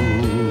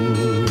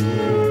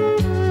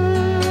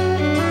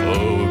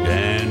 Oh,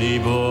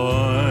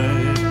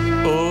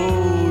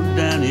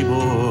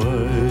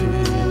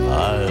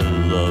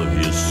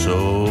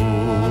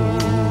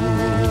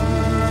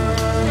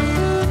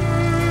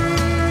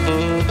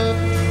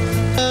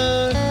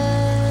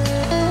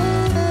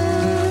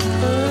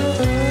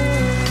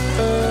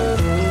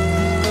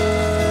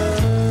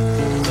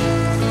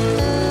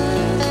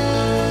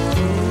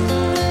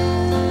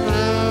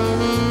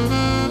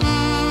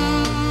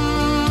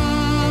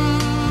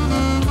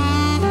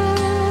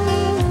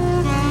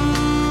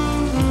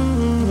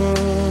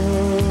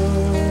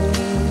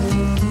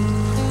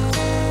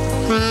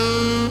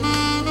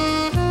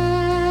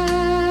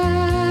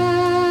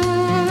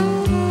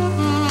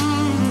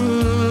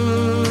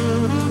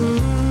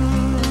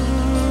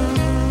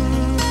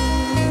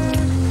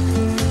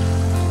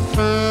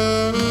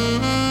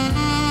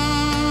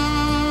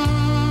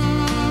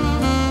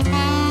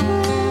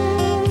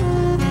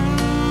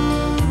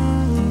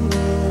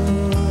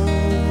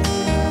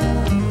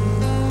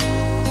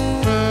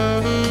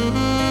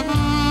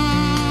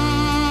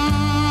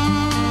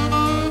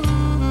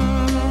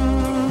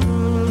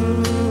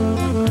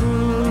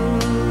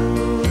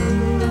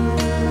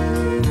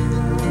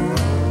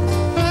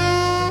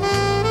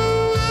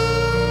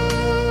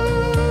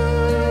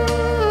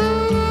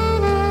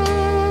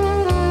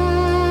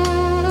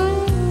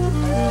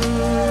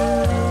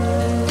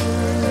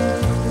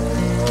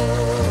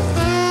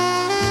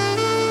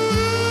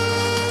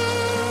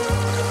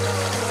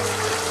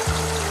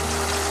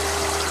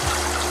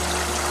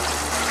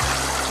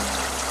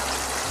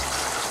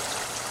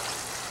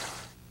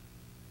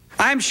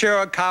 I'm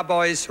sure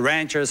cowboys,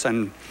 ranchers,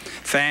 and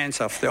fans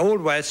of the Old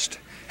West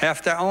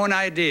have their own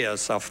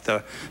ideas of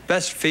the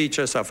best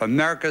features of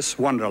America's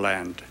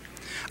Wonderland.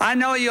 I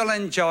know you'll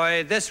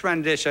enjoy this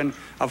rendition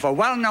of a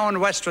well-known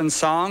Western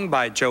song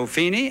by Joe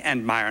Feeney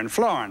and Myron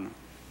Florin.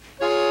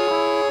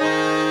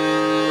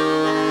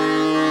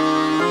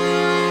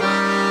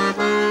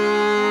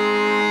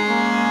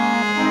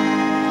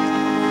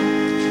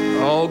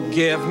 Oh,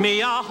 give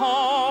me a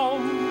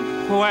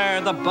home where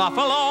the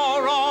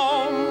buffalo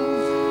roam,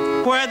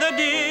 where the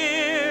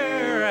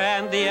deer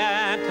and the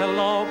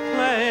antelope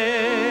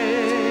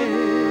play,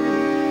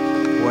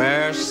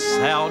 where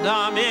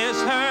seldom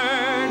is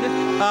heard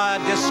a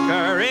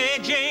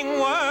discouraging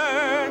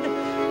word,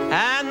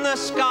 and the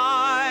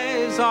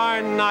skies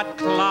are not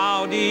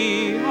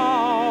cloudy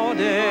all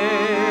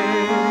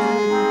day.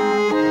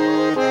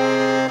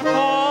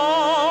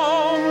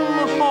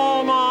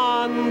 Home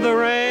on the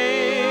range,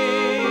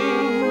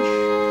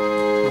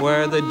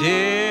 where the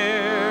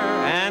deer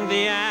and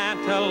the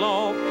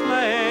antelope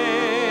play,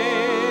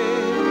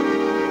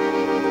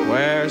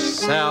 where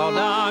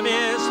seldom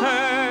is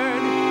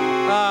heard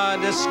a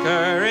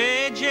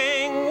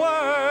discouraging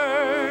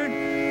word,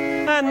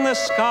 and the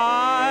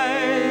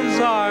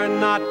skies are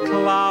not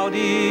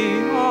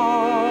cloudy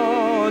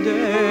all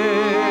day.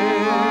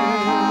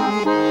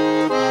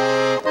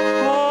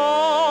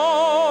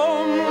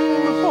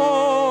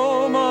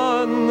 Home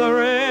on the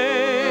range,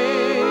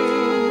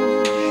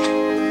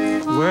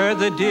 where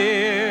the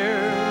deer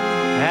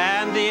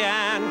and the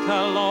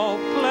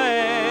antelope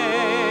play,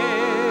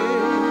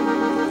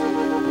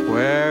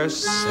 where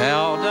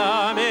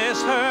seldom is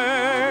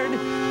heard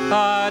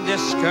a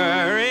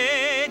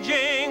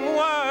discouraging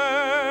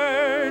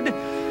word,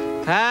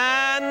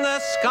 and the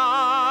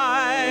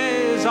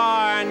skies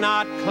are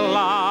not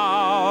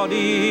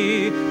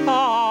cloudy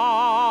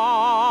all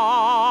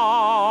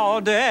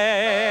day.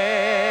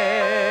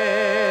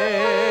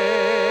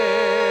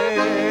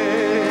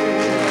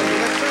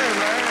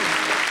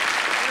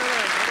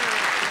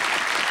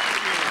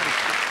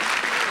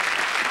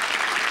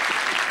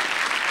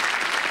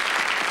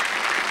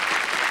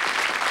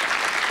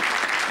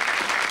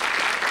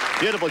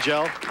 Beautiful,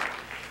 Joe.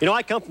 You know,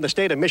 I come from the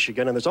state of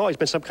Michigan, and there's always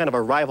been some kind of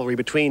a rivalry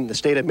between the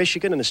state of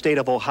Michigan and the state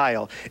of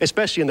Ohio,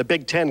 especially in the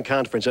Big Ten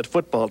Conference at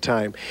football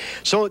time.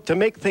 So to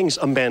make things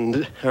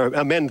amend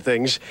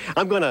things,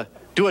 I'm going to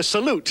do a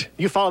salute.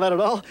 You follow that at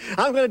all?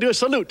 I'm going to do a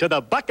salute to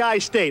the Buckeye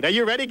State. Are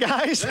you ready,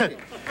 guys? Ready.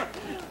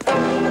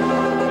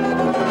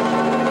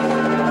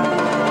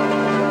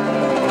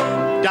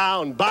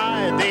 Down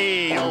by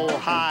the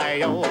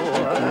Ohio,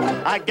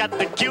 I got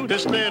the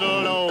cutest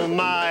little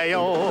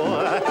oh-my-oh.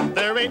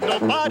 There ain't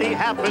nobody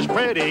half as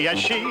pretty as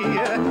she,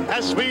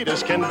 as sweet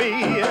as can be.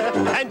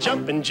 And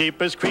jumping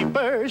jeepers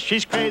creepers,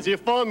 she's crazy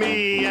for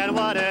me. And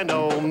what an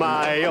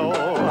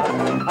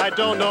oh-my-oh. I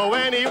don't know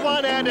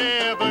anyone that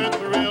ever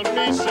thrilled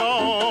me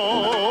so.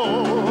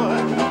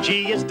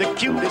 She is the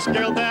cutest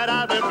girl that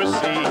I've ever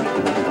seen.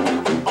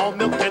 All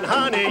milk and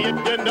honey,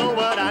 if you know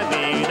what I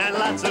mean. And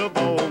lots of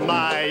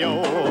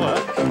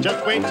oh-my-oh.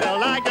 Just wait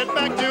till I get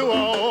back to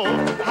Ohio.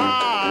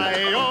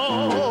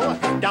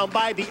 Down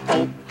by the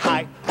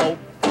Ohio,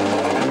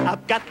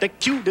 I've got the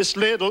cutest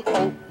little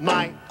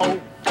oh-my-oh.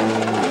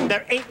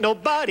 There ain't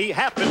nobody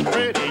half as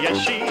pretty as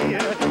she,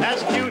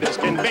 as cute as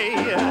can be.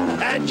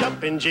 And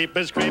jumping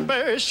jeepers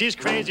creepers, she's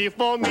crazy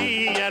for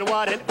me. And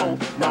what an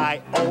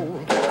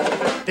oh-my-oh.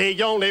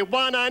 The only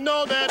one I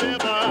know that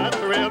ever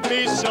thrilled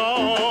me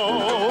so.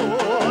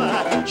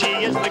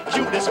 She is the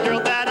cutest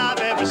girl that I've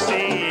ever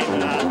seen.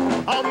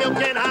 All milk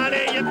and honey,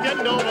 if you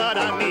know what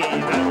I mean.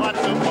 And what's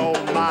a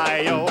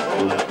oh-my-oh.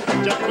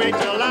 Just wait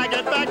till I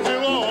get back to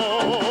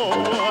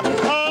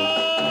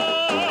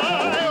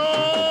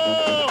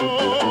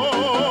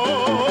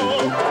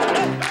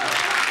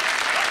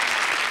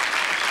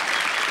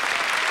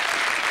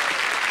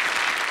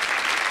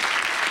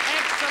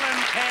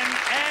Excellent, Ken.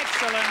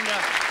 Excellent.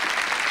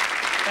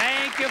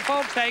 Thank you,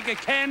 folks. Thank you.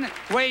 Ken,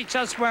 wait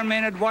just 1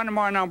 minute. One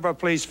more number,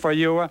 please, for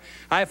you.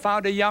 I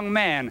found a young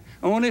man,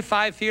 only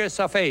 5 years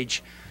of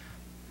age.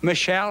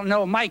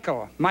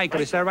 Michael,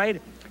 is that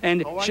right?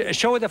 And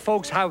show the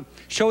folks how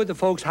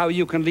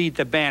you can lead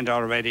the band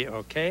already,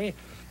 okay?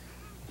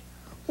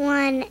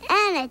 1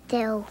 and a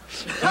 2.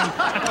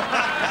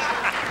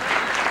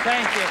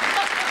 Thank you.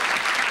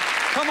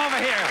 Come over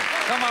here.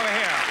 Come over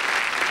here.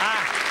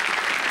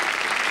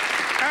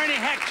 Ernie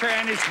Hector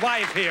and his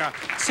wife here.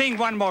 Sing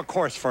one more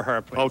chorus for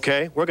her, please.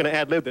 Okay, we're going to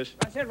ad-lib this.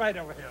 I sit right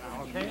over here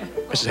now, okay?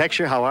 Mrs.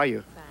 Hector, how are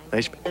you?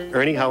 Nice.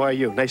 Ernie, how are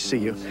you? Nice to see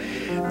you.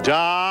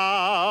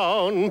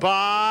 Down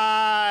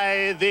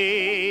by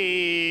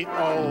the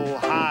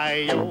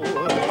Ohio,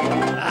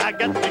 I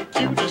got the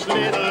cutest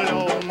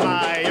little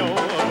oh-my-oh.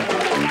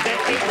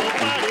 There ain't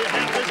nobody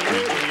half as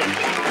pretty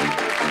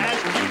as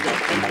cute as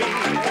can be.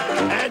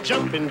 And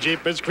jumping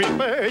jeepers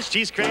creepers,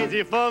 she's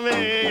crazy for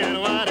me. And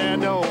what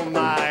an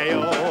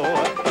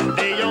oh-my-oh.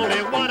 The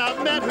only one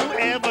I've met who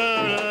ever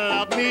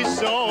loved me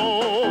so.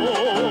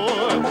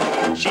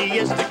 She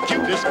is the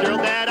cutest girl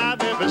that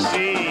I've ever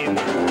seen.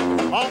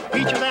 All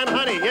peaches and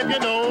honey, if you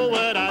know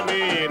what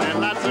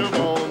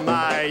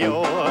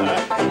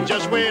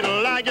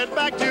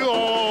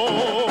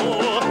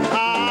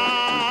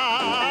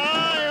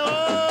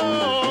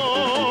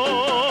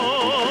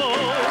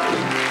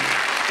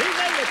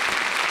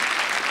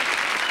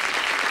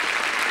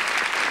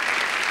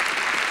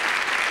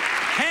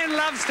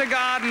the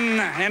garden,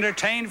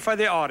 entertained for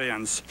the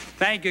audience.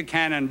 Thank you,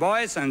 Cannon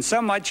Boys, and so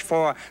much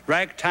for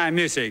ragtime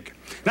music.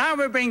 Now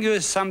we bring you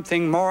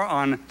something more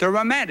on the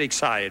romantic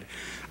side.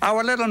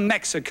 Our little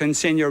Mexican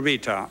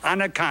senorita,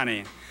 Ana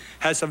Cani,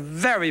 has a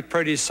very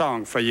pretty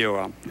song for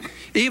you.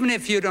 Even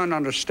if you don't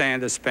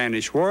understand the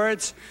Spanish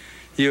words,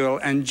 you'll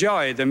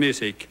enjoy the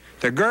music,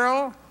 the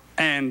girl,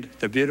 and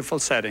the beautiful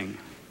setting.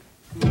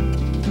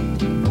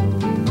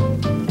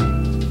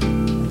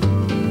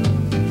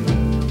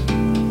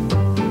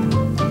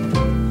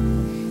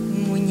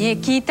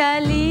 Muñequita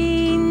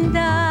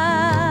linda,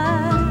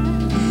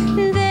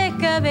 de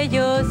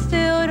cabellos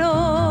de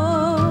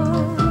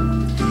oro,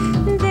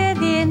 de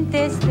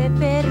dientes de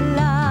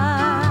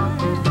perla,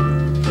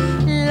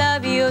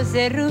 labios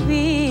de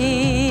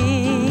rubí.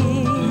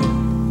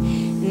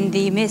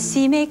 Dime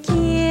si me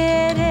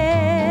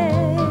quieres,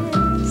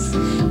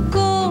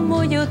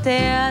 como yo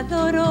te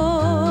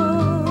adoro,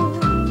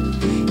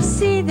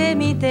 si de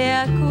mí te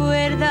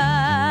acuerdas,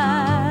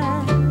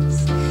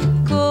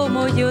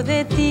 como yo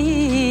de ti.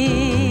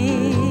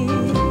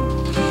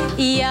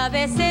 Y a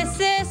veces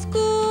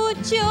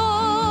escucho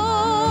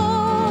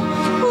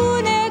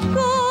un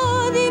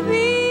eco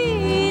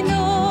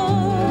divino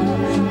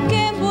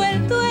que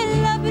envuelto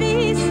en la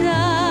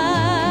brisa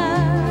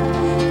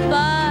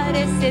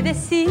parece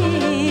decir: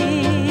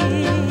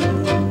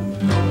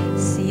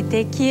 si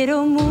te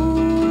quiero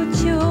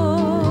mucho,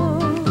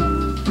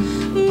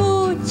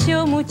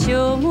 mucho,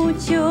 mucho,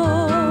 mucho,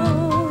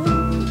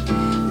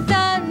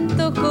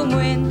 tanto como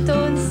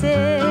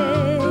entonces,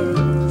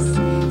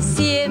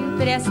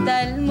 siempre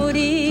hasta el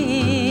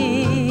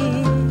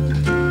morir,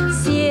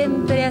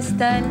 siempre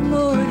hasta el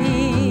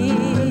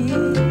morir,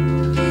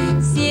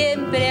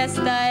 siempre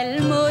hasta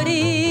el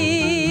morir.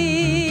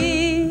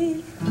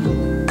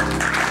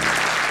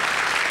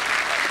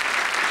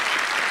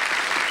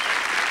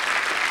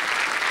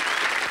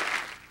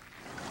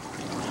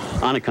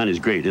 Ana Cani's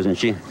great, isn't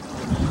she?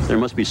 There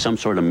must be some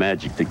sort of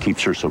magic that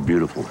keeps her so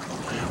beautiful.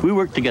 We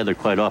work together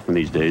quite often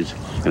these days,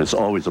 and it's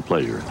always a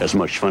pleasure. As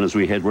much fun as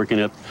we had working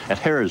up at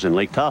Harrah's in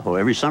Lake Tahoe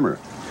every summer.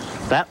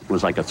 That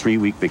was like a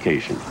 3-week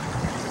vacation,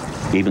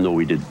 even though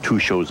we did 2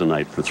 shows a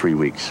night for 3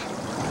 weeks.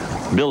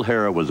 Bill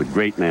Harrah was a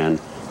great man,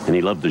 and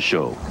he loved the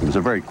show. He was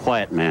a very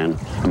quiet man,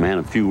 a man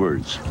of few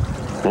words.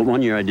 But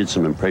one year I did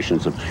some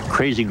impressions of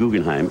Crazy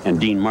Guggenheim and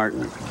Dean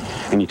Martin,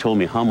 and he told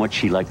me how much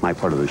he liked my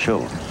part of the show.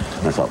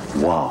 And I thought,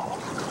 wow,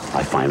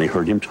 I finally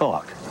heard him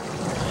talk.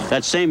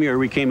 That same year,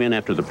 we came in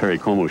after the Perry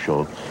Como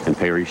show, and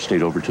Perry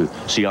stayed over to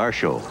see our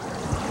show.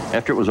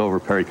 After it was over,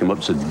 Perry came up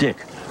and said, "Dick,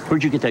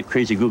 where'd you get that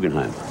Crazy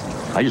Guggenheim?"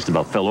 I just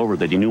about fell over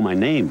that he knew my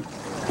name,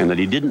 and that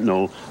he didn't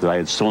know that I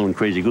had stolen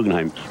Crazy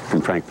Guggenheim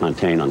from Frank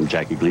Fontaine on the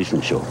Jackie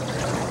Gleason show.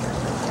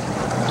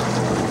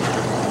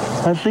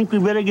 I think we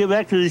better get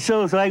back to the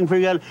show so I can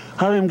figure out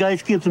how them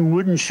guys keep some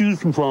wooden shoes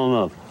from falling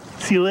off.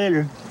 See you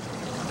later.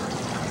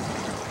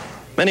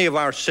 Many of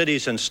our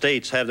cities and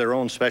states have their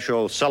own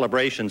special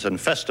celebrations and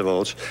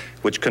festivals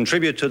which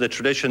contribute to the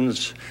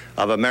traditions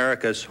of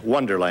America's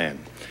Wonderland.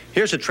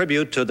 Here's a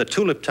tribute to the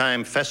Tulip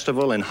Time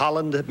Festival in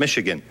Holland,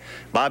 Michigan.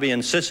 Bobby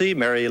and Sissy,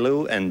 Mary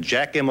Lou, and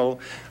Jack Immel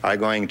are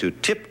going to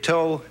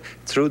tiptoe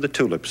through the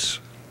tulips.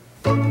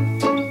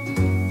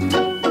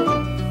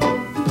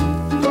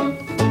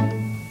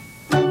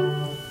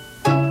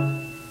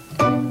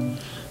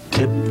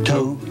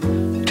 Tiptoe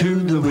to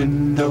the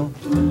window,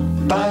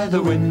 by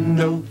the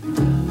window,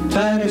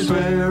 that is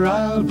where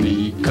I'll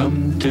be.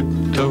 Come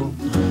tiptoe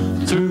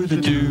through the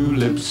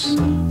tulips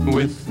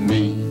with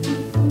me.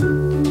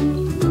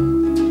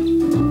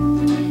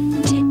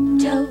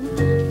 Tiptoe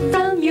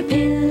from your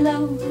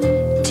pillow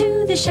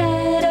to the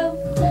shadow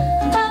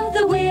of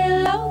the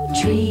willow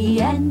tree,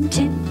 and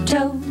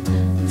tiptoe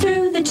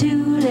through the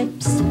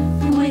tulips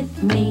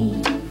with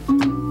me.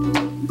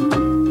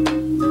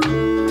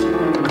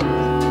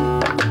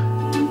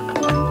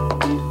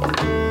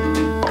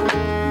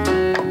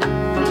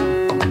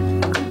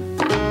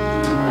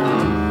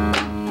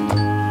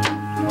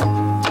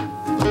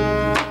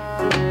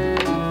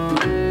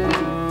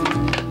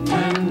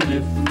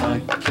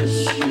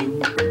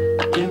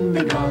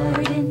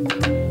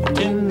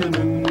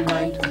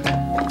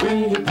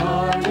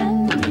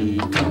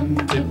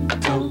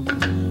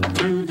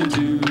 Through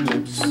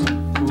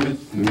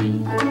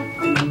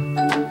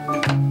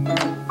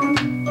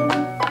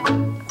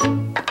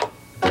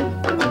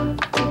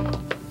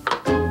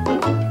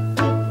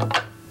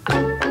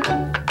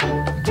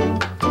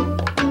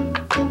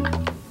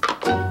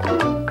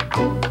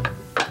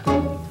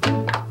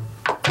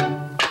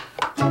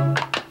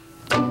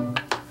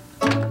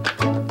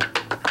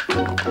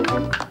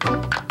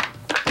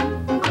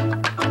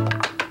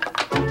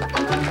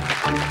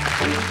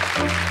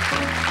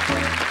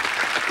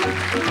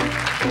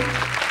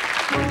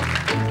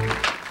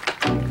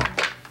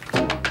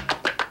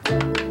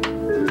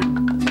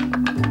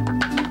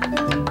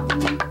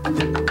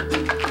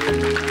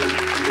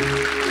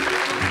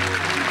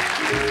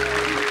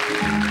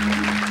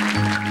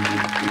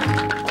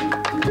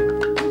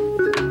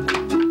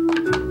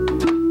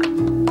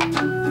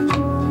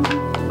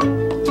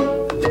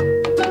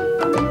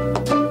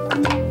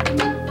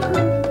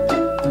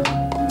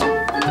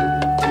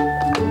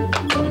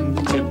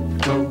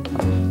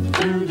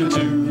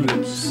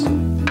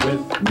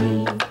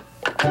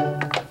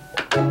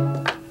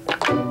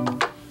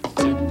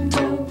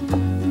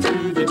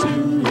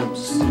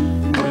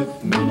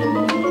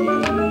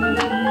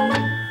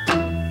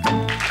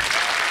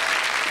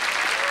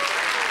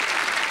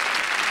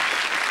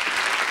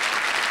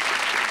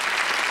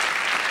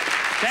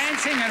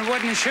dancing in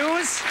wooden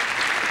shoes?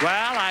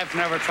 Well, I've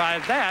never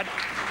tried that.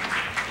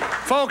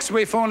 Folks,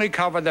 we've only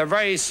covered a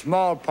very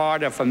small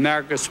part of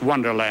America's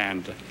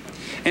Wonderland.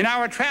 In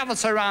our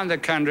travels around the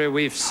country,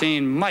 we've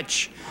seen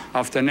much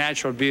of the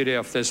natural beauty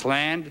of this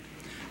land.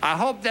 I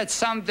hope that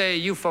someday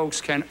you folks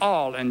can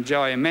all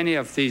enjoy many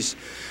of these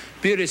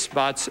beauty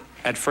spots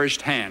at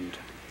first hand.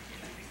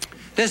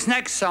 This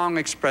next song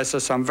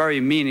expresses some very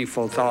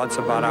meaningful thoughts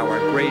about our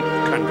great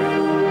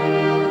country.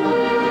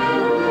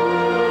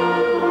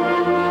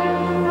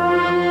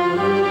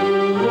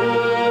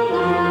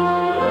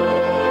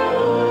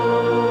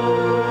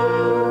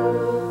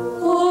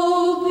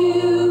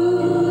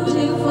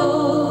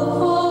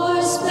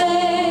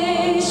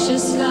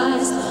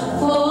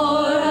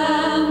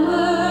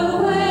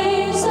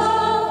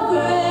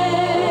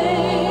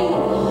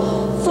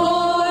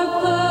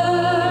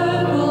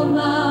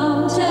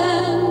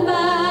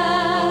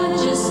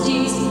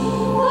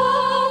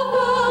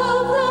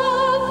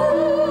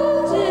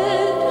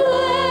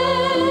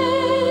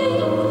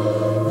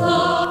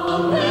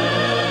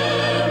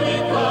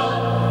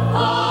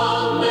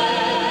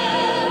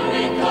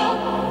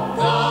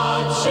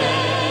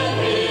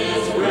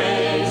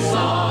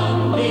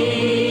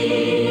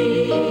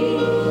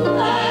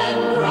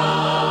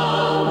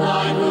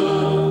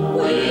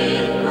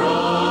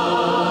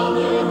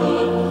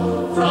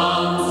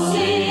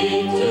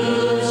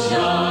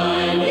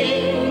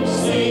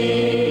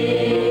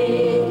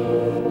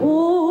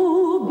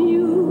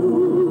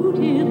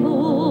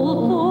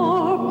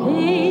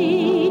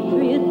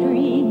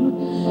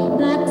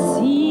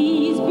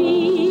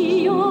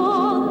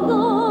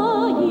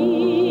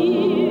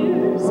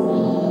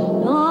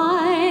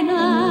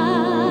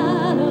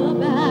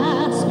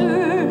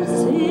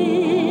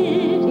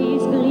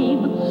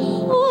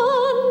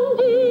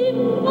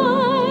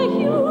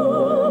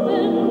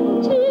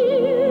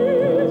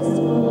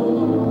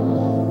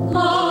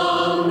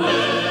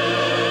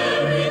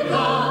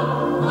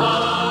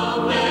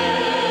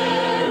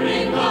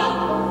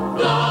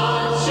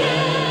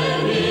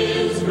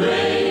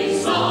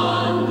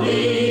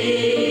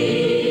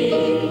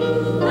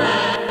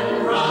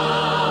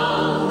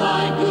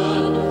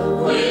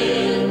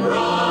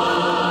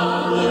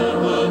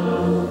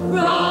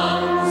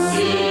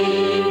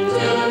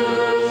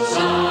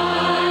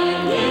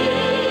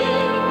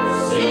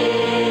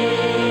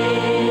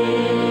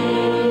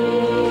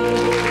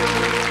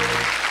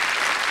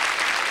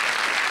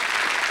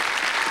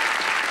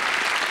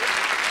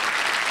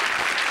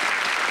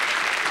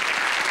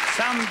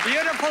 Some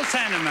beautiful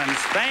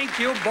sentiments. Thank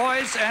you,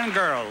 boys and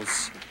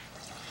girls.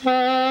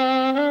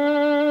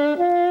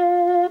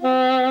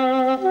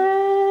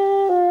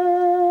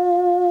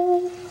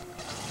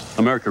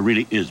 America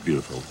really is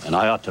beautiful, and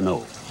I ought to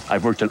know.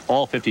 I've worked in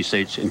all 50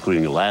 states,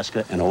 including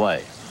Alaska and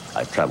Hawaii.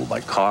 I've traveled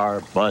by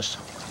car, bus,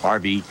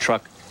 RV,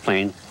 truck,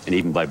 plane, and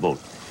even by boat.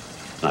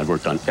 And I've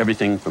worked on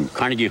everything from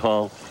Carnegie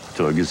Hall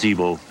to a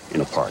gazebo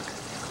in a park.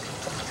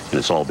 And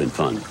it's all been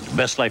fun. The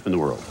best life in the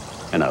world.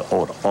 And I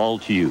owe it all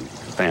to you,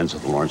 the fans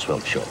of the Lawrence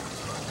Welk Show.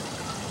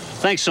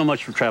 Thanks so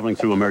much for traveling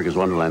through America's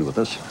Wonderland with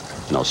us,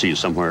 and I'll see you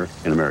somewhere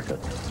in America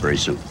very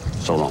soon.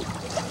 So long.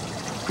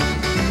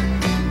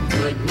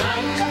 Good night,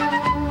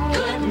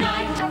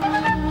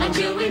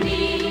 until we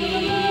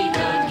meet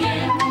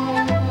again.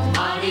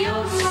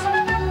 Adios,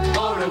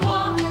 au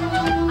revoir,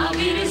 I'll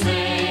be the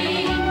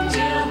same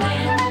till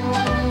then.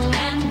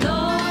 And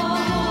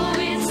though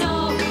it's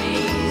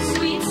always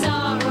sweet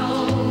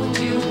sorrow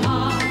to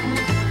part,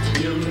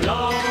 You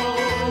know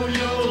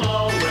you'll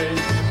always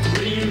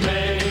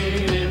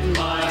remain in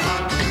my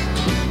heart.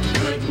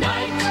 good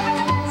night,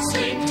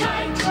 sleep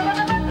tight,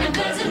 and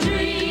pleasant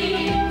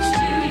dreams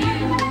to you.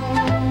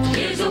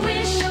 Here's a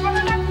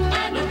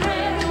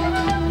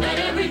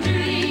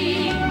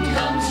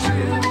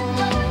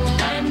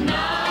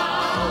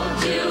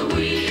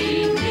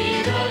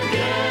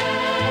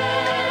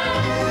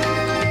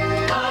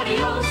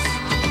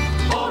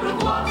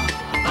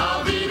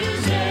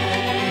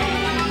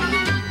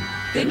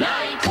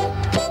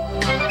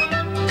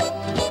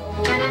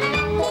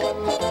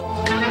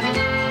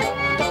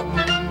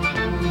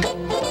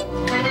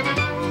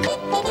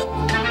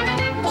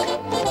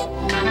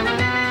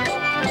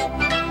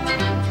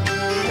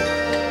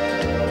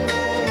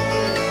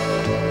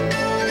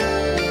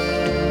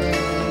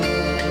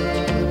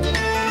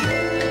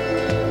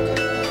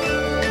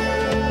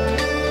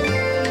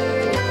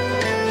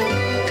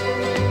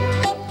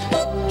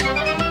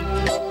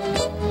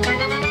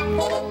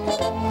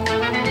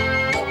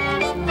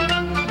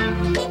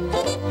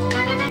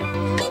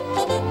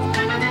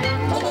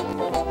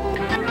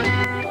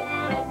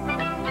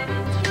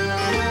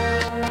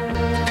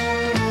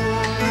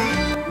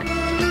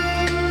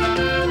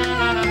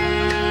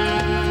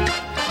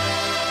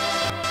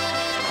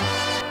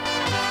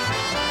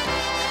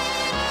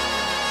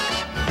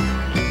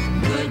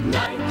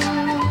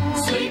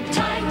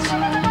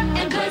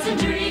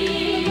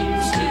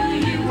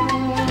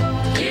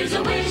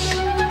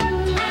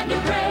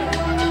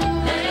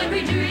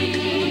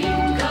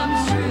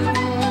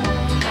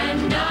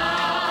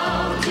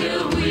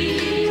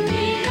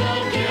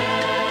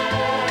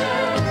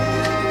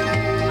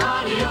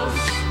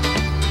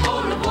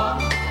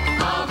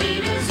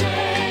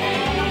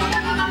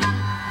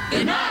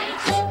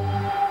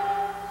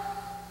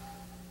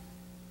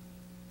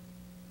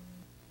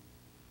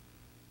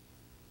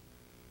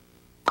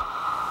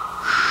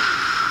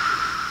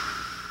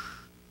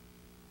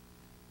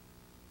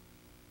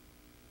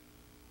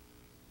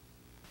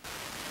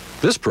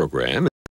This program